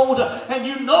pure gold, and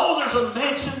you know there's a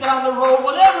mansion down the road,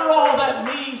 whatever all that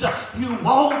means, you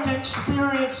won't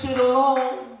experience it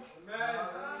alone.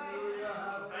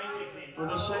 For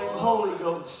the same Holy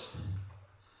Ghost,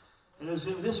 and it's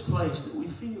in this place that we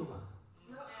feel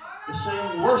the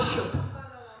same worship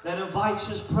that invites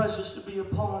his presence to be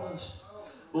upon us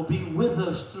will be with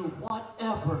us through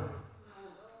whatever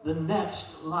the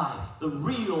next life, the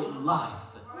real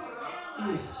life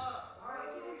is.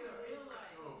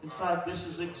 In fact, this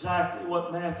is exactly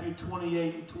what Matthew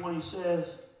 28:20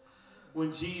 says,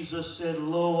 when Jesus said,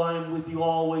 lo, I am with you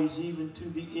always, even to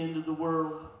the end of the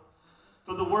world.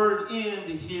 For the word end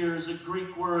here is a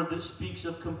Greek word that speaks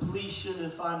of completion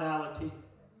and finality.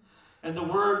 And the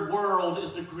word world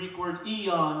is the Greek word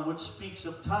eon, which speaks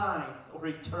of time or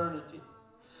eternity.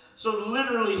 So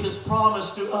literally his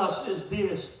promise to us is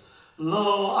this: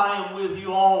 lo, I am with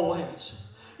you always,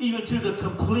 even to the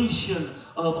completion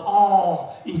of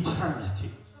all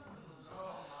eternity.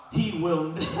 He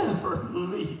will never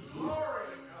leave you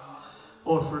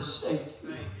or forsake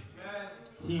you.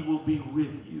 He will be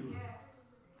with you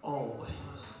always.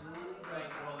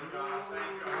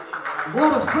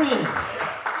 What a friend!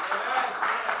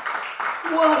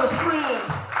 What a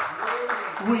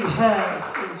friend we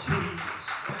have in Jesus.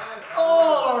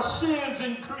 All our sins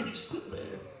increased to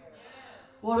bear.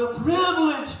 What a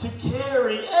privilege to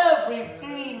carry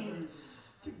everything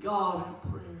to God in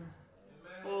prayer.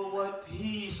 Oh, what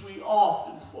peace we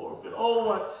often forfeit. Oh,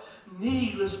 what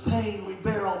needless pain we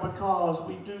bear all because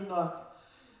we do not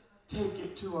take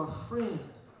it to our friend.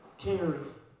 Carry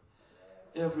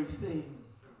everything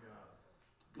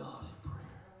to God in prayer.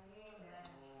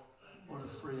 What a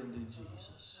friend in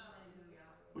Jesus.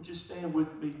 Would you stand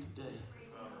with me today?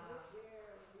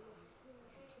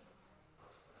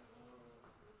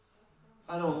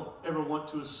 I don't ever want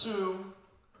to assume.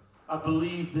 I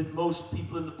believe that most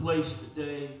people in the place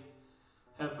today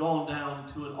have gone down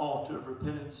to an altar of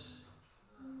repentance.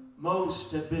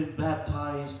 Most have been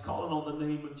baptized, calling on the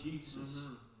name of Jesus,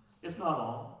 if not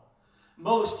all.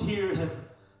 Most here have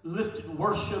lifted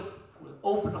worship with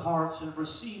open hearts and have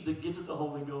received the gift of the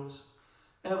Holy Ghost,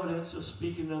 evidence of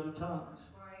speaking in other tongues.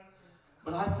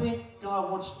 But I think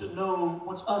God wants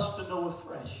us to know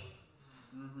afresh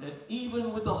that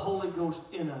even with the Holy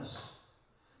Ghost in us,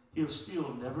 He'll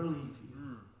still never leave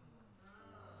you.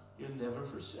 He'll never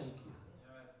forsake you.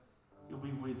 He'll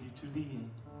be with you to the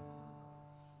end.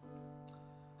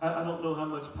 I don't know how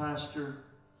much Pastor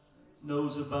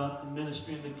knows about the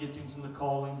ministry and the giftings and the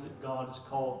callings that God has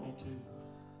called me to.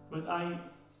 But I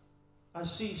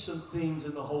see some things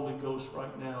in the Holy Ghost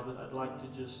right now that I'd like to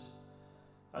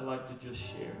just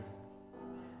share.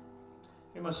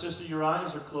 Hey, my sister, your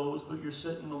eyes are closed, but you're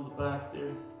sitting on the back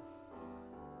there.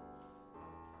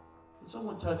 Can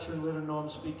someone touch her and let her know I'm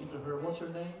speaking to her? What's her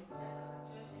name?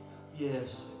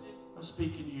 Yes, I'm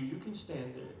speaking to you. You can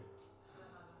stand there.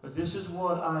 But this is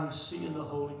what I see in the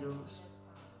Holy Ghost.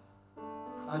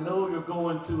 I know you're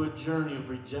going through a journey of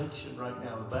rejection right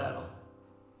now, a battle.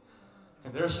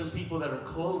 And there are some people that are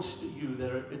close to you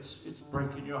that it's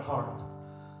breaking your heart.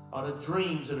 Out of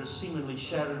dreams that are seemingly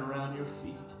shattered around your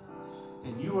feet.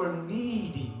 And you are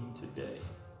needing today,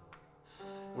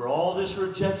 where all this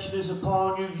rejection is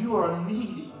upon you, you are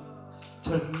needing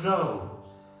to know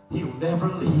He'll never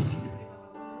leave you.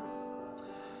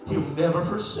 He'll never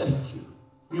forsake you.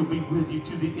 He'll be with you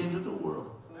to the end of the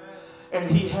world. And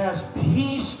He has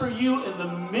peace for you in the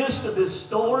midst of this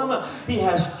storm. He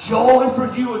has joy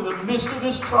for you in the midst of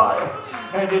this trial.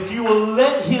 And if you will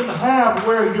let Him have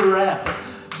where you're at,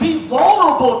 be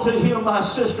vulnerable to Him, my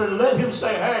sister, and let Him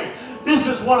say, hey, this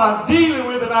is what I'm dealing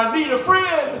with and I need a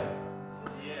friend.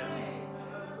 Yeah.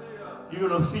 You're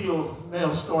going to feel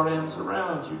nail scarred ends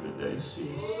around you today, sis.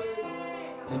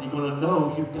 And you're going to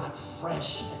know you've got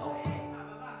fresh help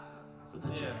for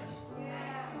the journey.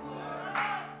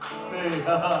 Hey,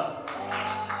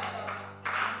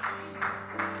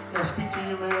 Can I speak to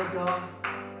you, man of God?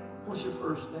 What's your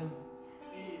first name?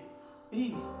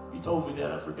 Eve. You told me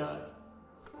that. I forgot.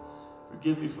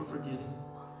 Forgive me for forgetting.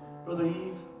 Brother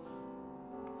Eve,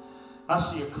 I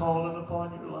see a calling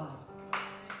upon your life.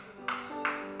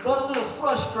 But a little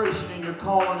frustration in your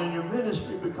calling and your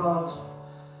ministry because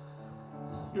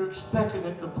you're expecting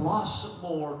it to blossom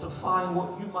more, to find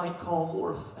what you might call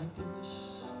more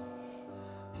effectiveness.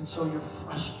 And so you're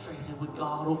frustrated with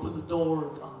God. Open the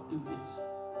door. God, do this.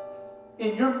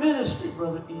 In your ministry,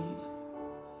 Brother Eve,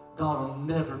 God will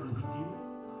never leave you.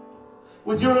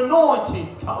 With your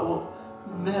anointing, God will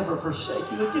never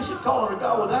forsake you. That gets you calling to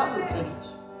God without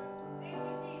repentance.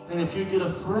 And if you get a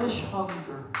fresh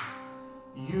hunger,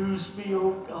 use me,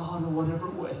 oh God, in whatever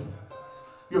way.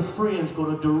 Your friend's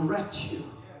going to direct you.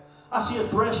 I see a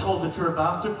threshold that you're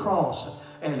about to cross,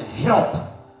 and help,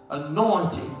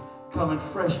 anointing, coming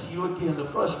fresh to you again. The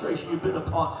frustration you've been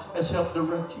upon has helped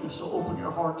direct you. So open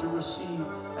your heart to receive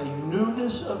a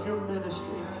newness of your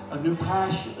ministry, a new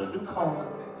passion, a new calling,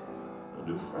 a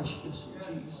new freshness in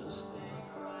Jesus' name.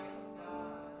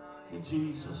 In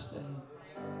Jesus' name.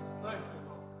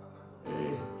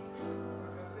 Hey,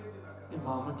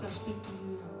 Mama, can I speak to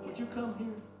you? Would you come here?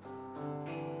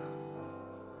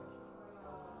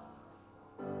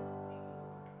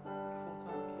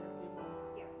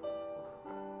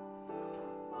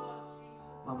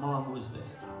 My mom was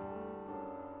that.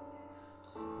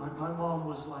 My mom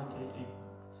was like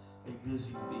a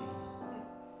busy bee.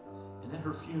 And at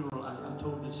her funeral, I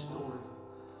told this story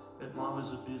that Mom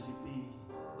is a busy bee.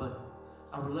 But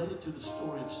I related to the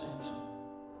story of Samson.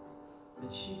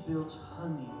 That she builds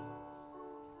honey,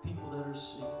 people that are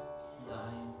sick and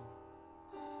dying.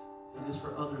 It is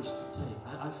for others to take.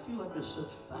 I feel like there's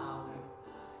such value.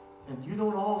 And you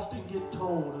don't often get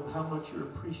told of how much you're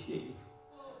appreciated.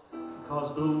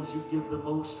 Because those you give the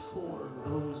most for are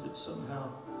those that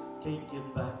somehow can't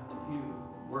give back to you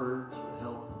words or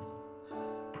help.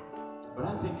 But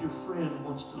I think your friend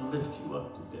wants to lift you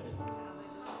up today.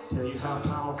 Tell you how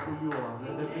powerful you are.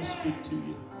 Let me speak to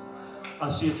you. I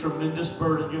see a tremendous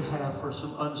burden you have for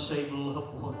some unsaved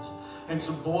loved ones. And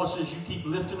some voices you keep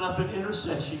lifting up in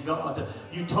intercession. God,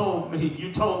 you told me,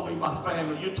 my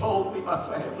family,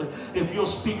 if you'll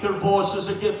speak their voices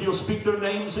again, if you'll speak their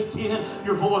names again,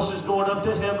 your voice is going up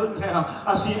to heaven now.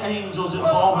 I see angels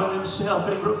involving themselves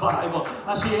in revival.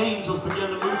 I see angels begin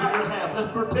to move in your hand.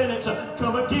 Let repentance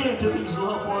come again to these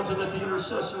loved ones and let the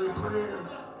intercessory prayer.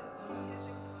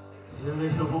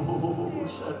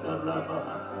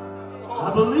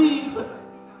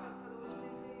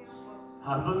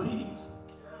 I believe.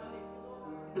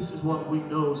 This is what we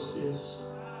know, sis,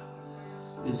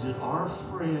 is that our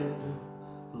friend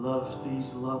loves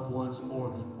these loved ones more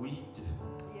than we do.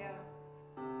 Yes.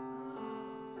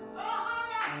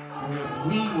 And if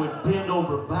we would bend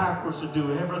over backwards to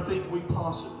do everything we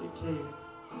possibly King.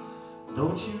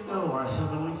 Don't you know our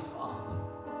Heavenly Father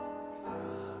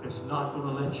is not going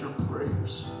to let your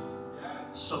prayers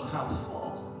somehow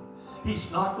fall.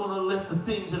 He's not going to let the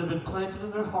things that have been planted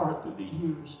in their heart through the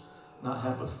years not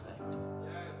have effect.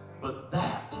 But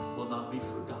that will not be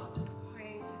forgotten.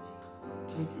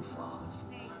 Thank you, Father, for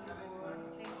that.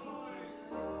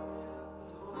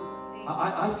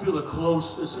 I feel the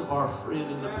closeness of our friend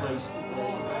in the place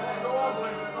today.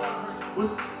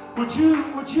 Would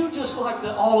you just like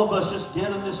to all of us just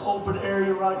get in this open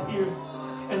area right here?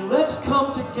 And let's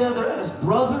come together as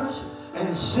brothers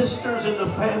and sisters in the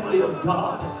family of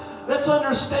God. Let's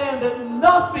understand that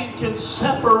nothing can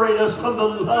separate us from the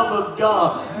love of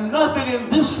God. Nothing in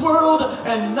this world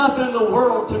and nothing in the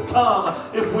world to come.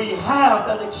 If we have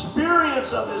that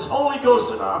experience of His Holy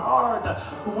Ghost in our heart,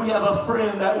 we have a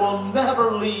friend that will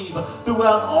never leave.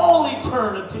 Throughout all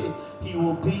eternity, He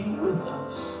will be with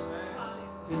us.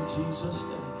 In Jesus'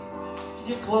 name. Would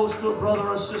you get close to a brother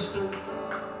or sister?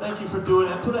 Thank you for doing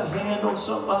that. Put a hand on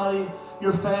somebody,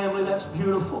 your family. That's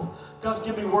beautiful. God's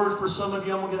given me words for some of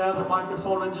you. I'm going to get out of the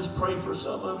microphone and just pray for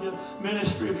some of you.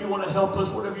 Ministry, if you want to help us,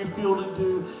 whatever you feel to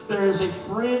do. There is a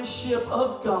friendship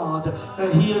of God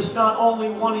that He is not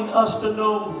only wanting us to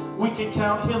know we can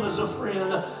count Him as a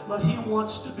friend, but He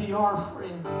wants to be our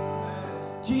friend.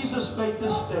 Jesus made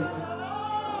this statement.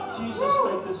 Jesus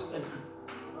made this statement.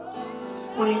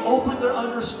 When He opened their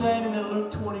understanding in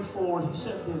Luke 24, He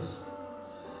said this.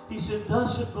 He said,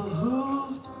 thus it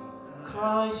behooved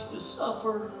Christ to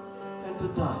suffer and to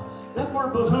die. That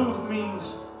word behoove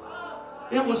means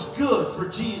it was good for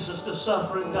Jesus to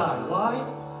suffer and die. Why?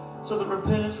 So the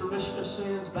repentance, remission of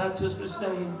sins, baptism in His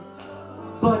name.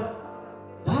 But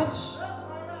that's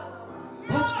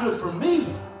good for me.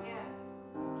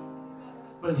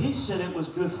 But He said it was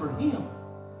good for Him.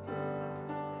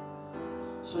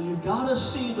 So you've got to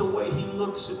see the way He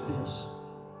looks at this.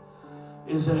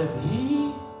 Is that if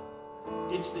He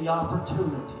gets the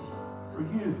opportunity for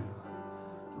you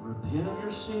to repent of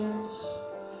your sins,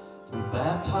 to be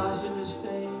baptized in His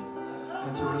name,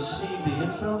 and to receive the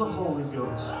infilling of the Holy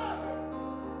Ghost,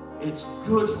 it's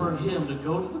good for Him to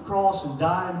go to the cross and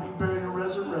die and be buried and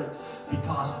resurrect,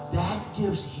 because that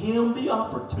gives Him the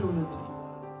opportunity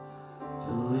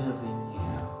to live in you.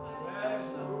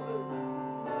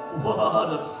 What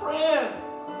a friend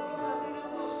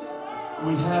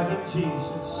we have in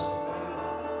Jesus,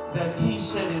 that He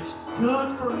said it's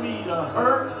good for me to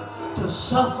hurt, to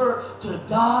suffer, to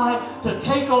die, to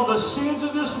take on the sins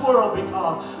of this world,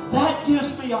 because that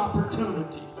gives me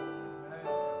opportunity.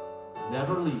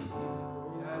 Never leave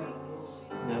you.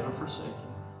 Never forsake you.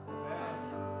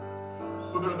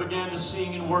 We're going to begin to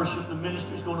sing and worship. The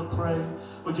ministry is going to pray.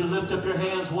 Would you lift up your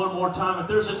hands one more time? If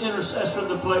there's an intercessor in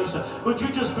the place, would you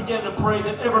just begin to pray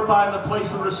that everybody in the place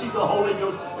will receive the Holy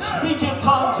Ghost? Speak in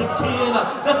tongues again.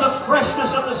 Let the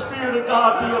freshness of the Spirit of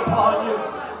God be upon you.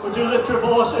 Would you lift your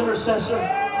voice, intercessor?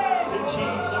 In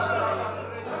Jesus' name.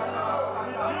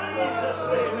 In Jesus'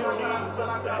 name. In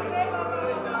Jesus'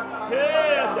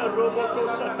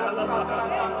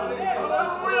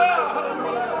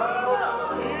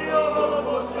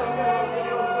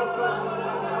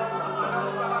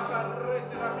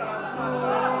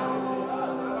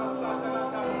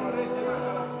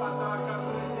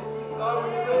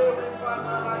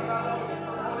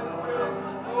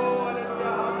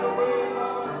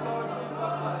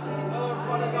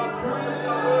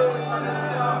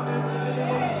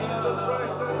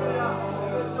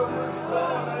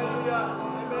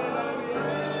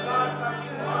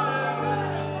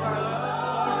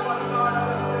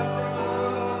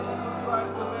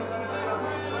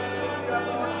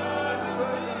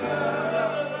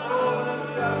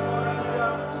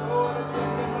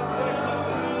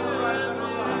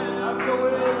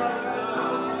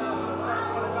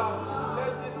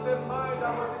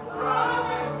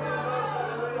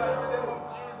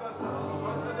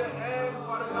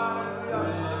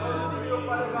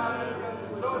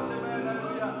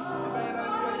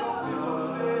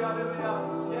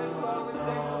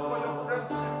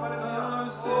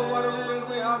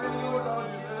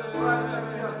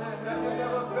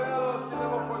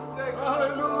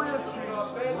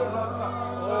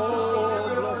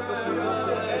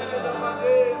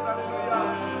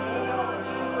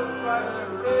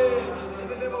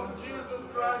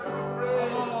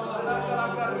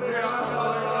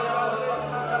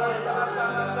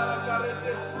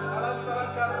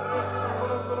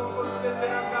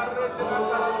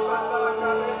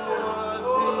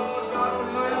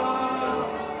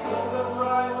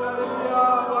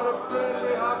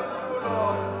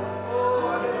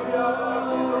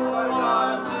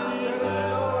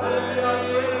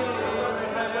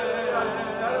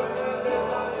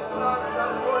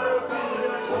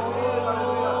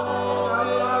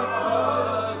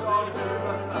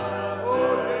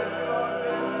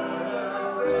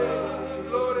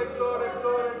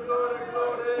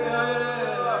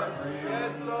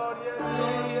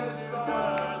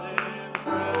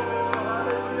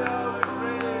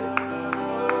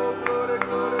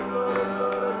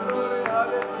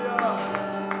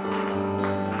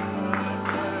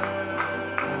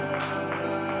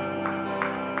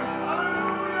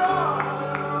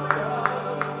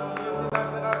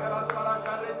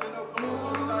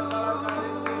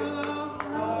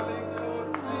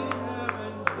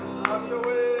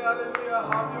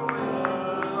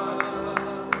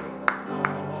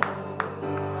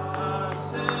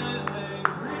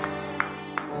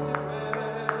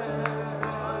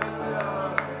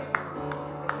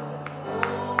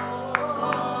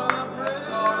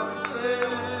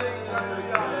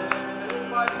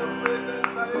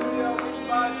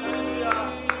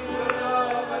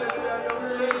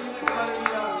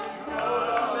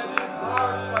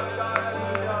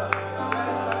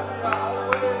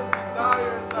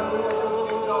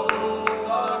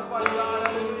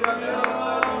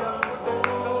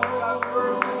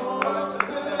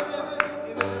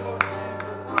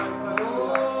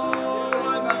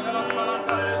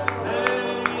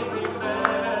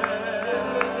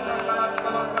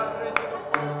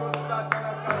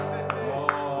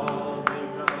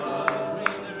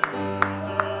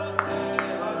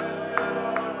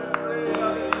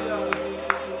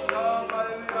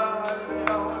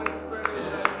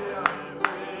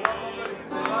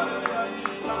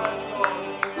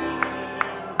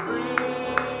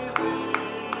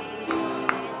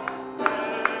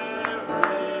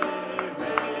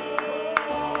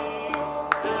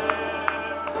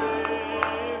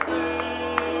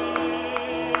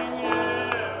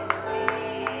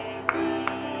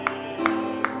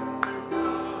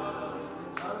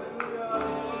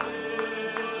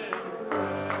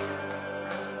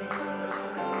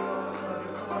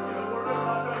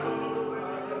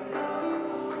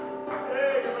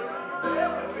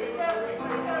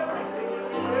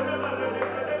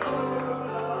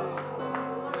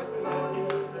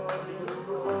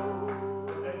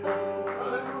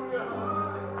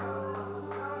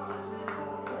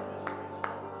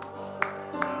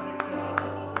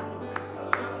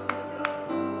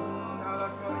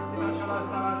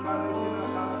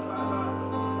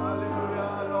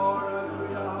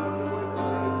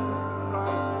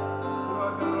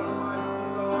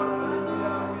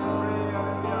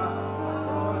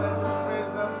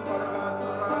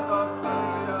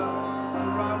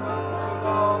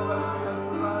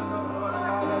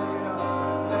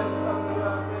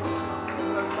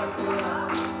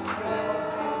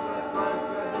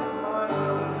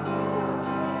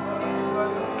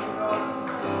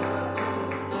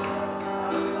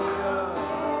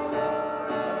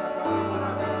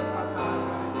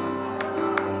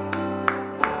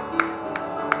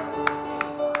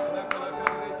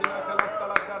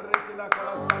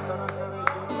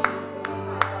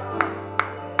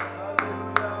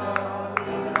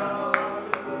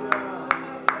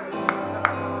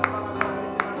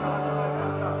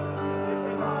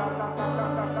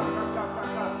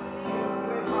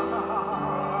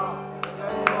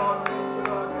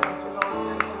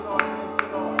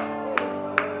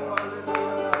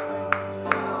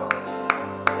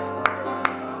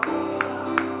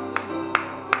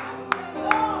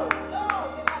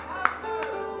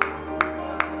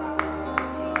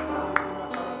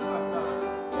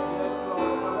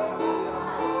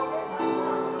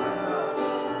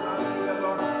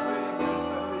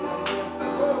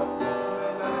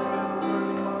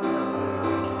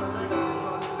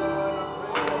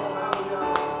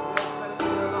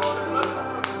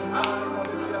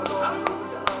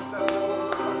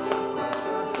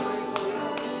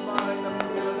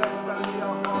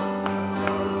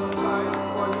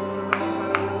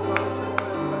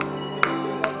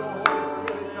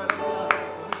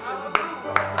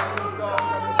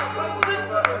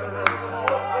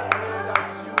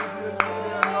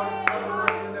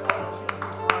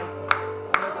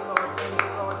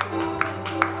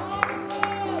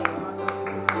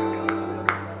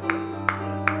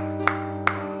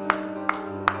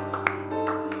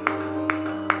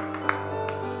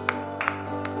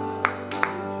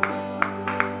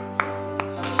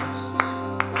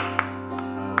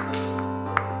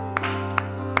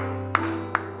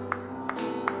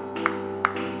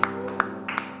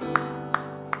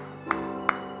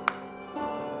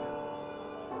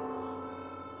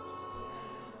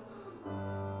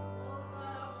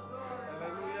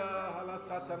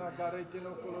 Satana kareti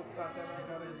no kolo satana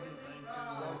kareti.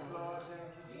 Yes, Lord,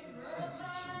 thank you,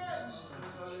 Jesus.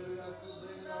 Hallelujah.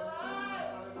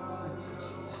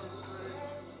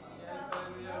 Yes,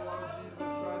 hallelujah, Lord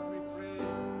Jesus Christ, we pray.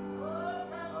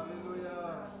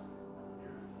 Hallelujah.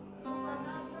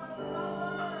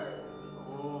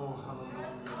 Oh,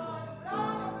 hallelujah.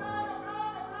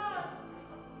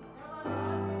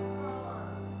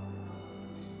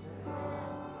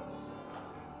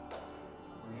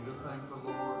 We need to thank the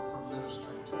Lord for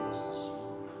ministering to us this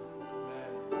morning.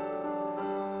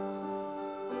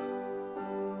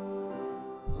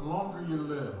 The longer you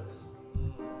live,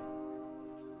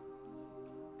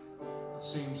 the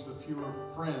seems the fewer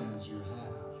friends you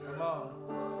have. Come on.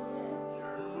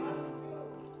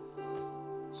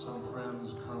 Some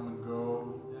friends come and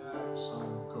go,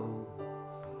 some go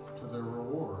to their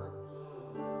reward.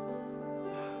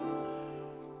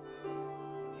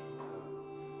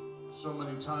 So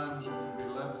many times you can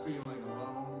be left feeling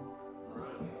alone,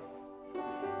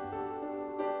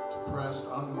 depressed,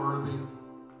 unworthy,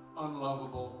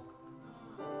 unlovable,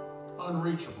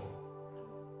 unreachable.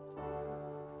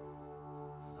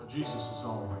 But Jesus is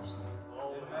always there.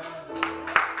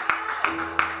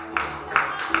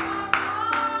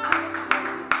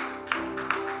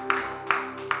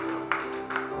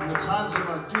 In the times of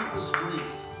our deepest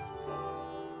grief,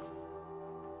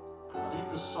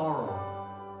 deepest sorrow,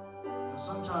 and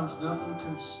sometimes nothing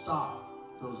can stop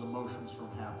those emotions from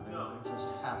happening. They just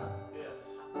happen.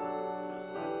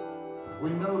 We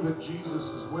know that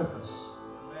Jesus is with us.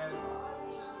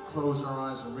 Close our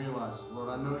eyes and realize, Lord,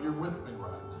 I know you're with me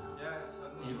right now.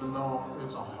 Even though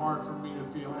it's hard for me to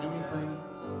feel anything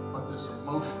but this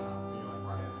emotion I'm feeling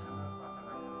right now.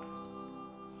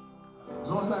 As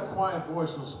long as that quiet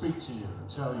voice will speak to you and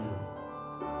tell you,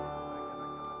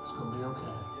 it's going to be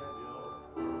okay.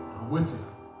 I'm with you.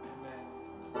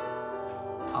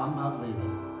 I'm not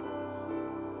leaving.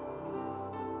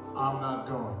 I'm not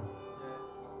going.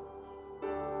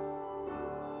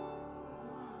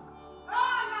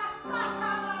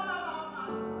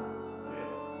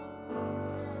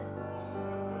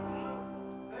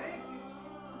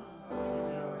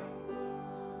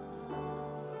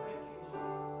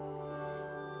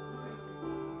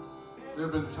 There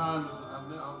have been times,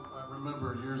 I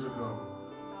remember years ago,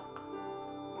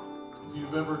 if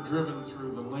you've ever driven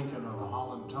through the Lincoln or the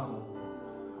Holland Tunnel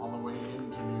on the way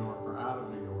into New York or out of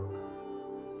New York,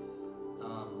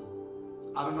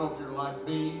 I don't know if you're like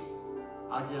me,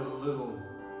 I get a little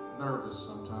nervous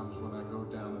sometimes when I go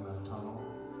down in that tunnel.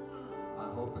 I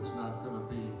hope it's not going to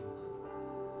be,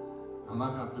 I'm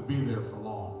not going to have to be there for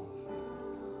long.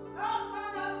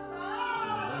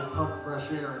 They pump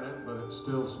fresh air in it, but it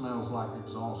still smells like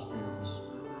exhaust fumes.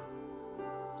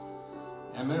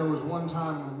 And there was one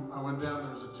time I went down,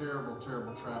 there was a terrible,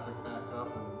 terrible traffic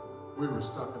backup, and we were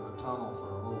stuck in the tunnel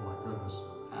for, oh my goodness,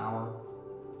 an hour.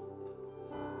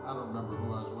 I don't remember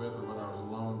who I was with or whether I was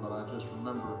alone, but I just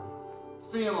remember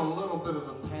feeling a little bit of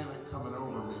the panic coming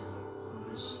over me and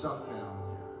be stuck down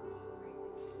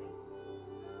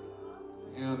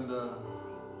there. And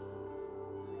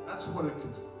that's what it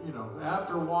could, you know,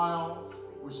 after a while,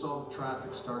 we saw the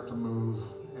traffic start to move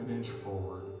an inch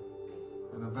forward.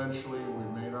 And eventually, we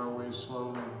made our way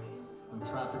slowly, and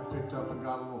traffic picked up and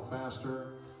got a little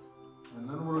faster. And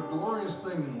then what a glorious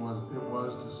thing it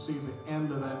was to see the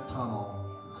end of that tunnel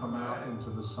come out into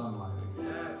the sunlight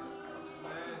again. Yes.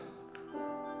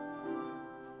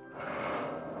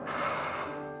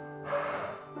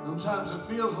 Sometimes it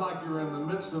feels like you're in the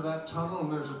midst of that tunnel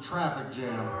and there's a traffic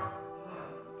jam.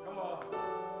 Come on.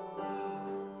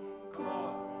 Come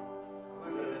on.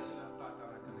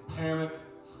 Panic,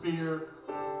 fear,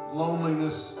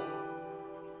 loneliness,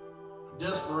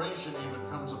 desperation even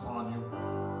comes upon you.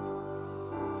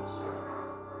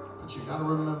 But you got to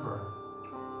remember,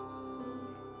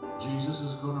 Jesus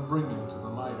is going to bring you to the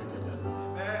light again.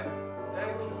 Amen.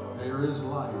 Thank you, Lord. There is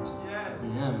light Yes. at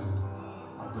the end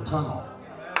of the tunnel.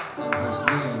 And his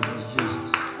name is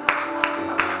Jesus.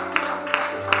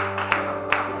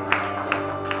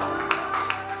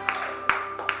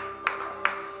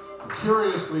 And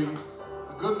curiously,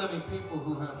 a good many people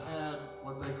who have had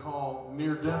what they call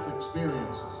near-death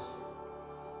experiences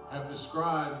have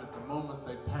described at the moment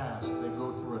they pass, they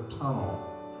go through a tunnel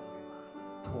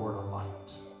toward a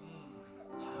light.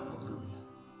 Hallelujah.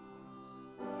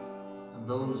 And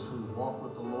those who walk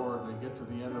with the Lord, they get to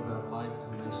the end of that light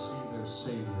and they see their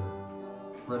Savior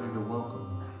ready to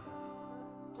welcome them.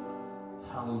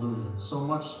 Hallelujah.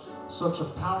 Such a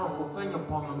powerful thing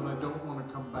upon them, they don't want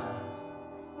to come back.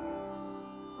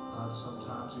 But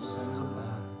sometimes He sends them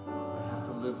back. They have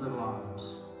to live their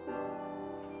lives.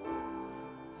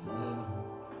 Amen.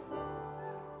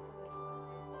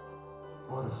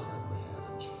 What a friend we have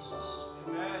in Jesus.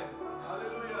 Amen.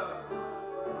 Hallelujah.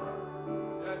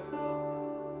 Yes.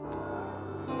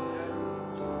 Yes.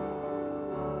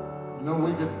 You know,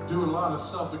 we could do a lot of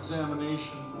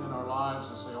self-examination in our lives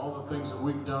and say all the things that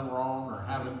we've done wrong or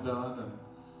haven't done, and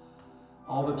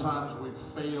all the times we've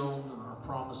failed in our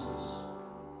promises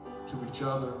to each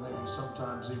other, maybe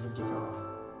sometimes even to God.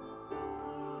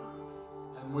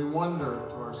 And we wonder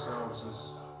to ourselves,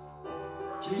 is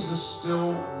Jesus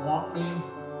still want me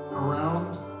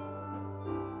around?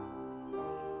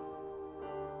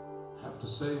 I have to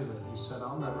say that He said,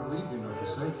 I'll never leave you nor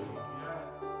forsake you.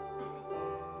 Yes.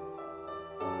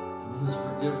 His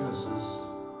forgiveness is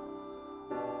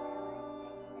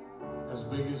as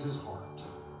big as His heart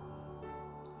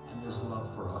and His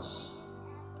love for us.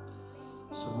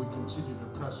 So we continue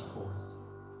to press forth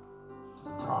to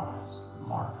the prize and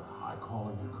mark of the high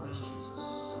calling in Christ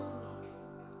Jesus.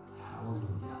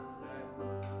 Hallelujah.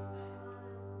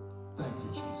 Thank you,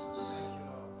 Jesus.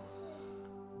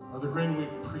 Brother Green, we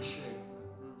appreciate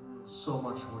so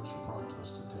much what you brought to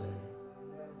us today.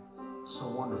 So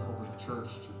wonderful to the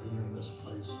church to be in this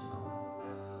place,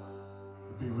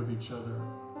 to be with each other.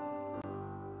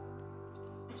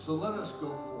 So let us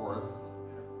go forth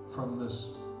from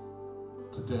this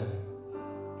today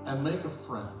and make a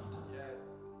friend.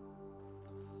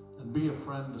 And be a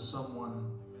friend to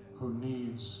someone who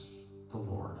needs the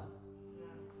Lord.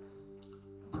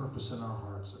 Purpose in our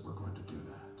hearts that we're going to do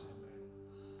that.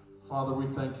 Father, we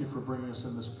thank you for bringing us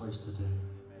in this place today.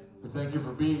 We thank you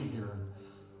for being here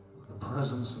in the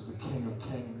presence of the King of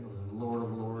Kings and Lord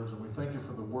of Lords. And we thank you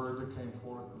for the word that came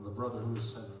forth and the brother who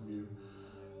was sent from you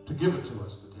to give it to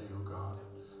us today, oh God.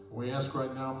 We ask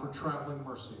right now for traveling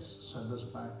mercies to send us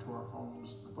back to our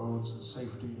homes, abodes in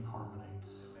safety and harmony.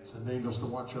 Send angels to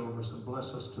watch over us and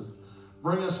bless us to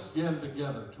bring us again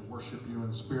together to worship you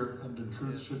in spirit and in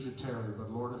truth should you tarry.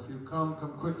 But Lord, if you come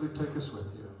quickly, take us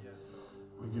with you.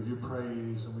 We give you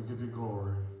praise and we give you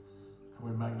glory and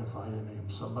we magnify your name.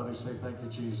 Somebody say thank you,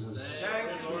 Jesus.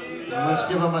 Thank you, Jesus. And let's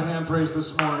give him a hand praise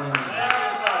this morning.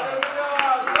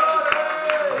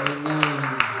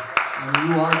 Amen. And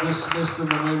you are dismissed in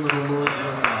the name of the Lord.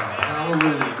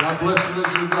 Hallelujah. God bless you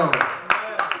as you go.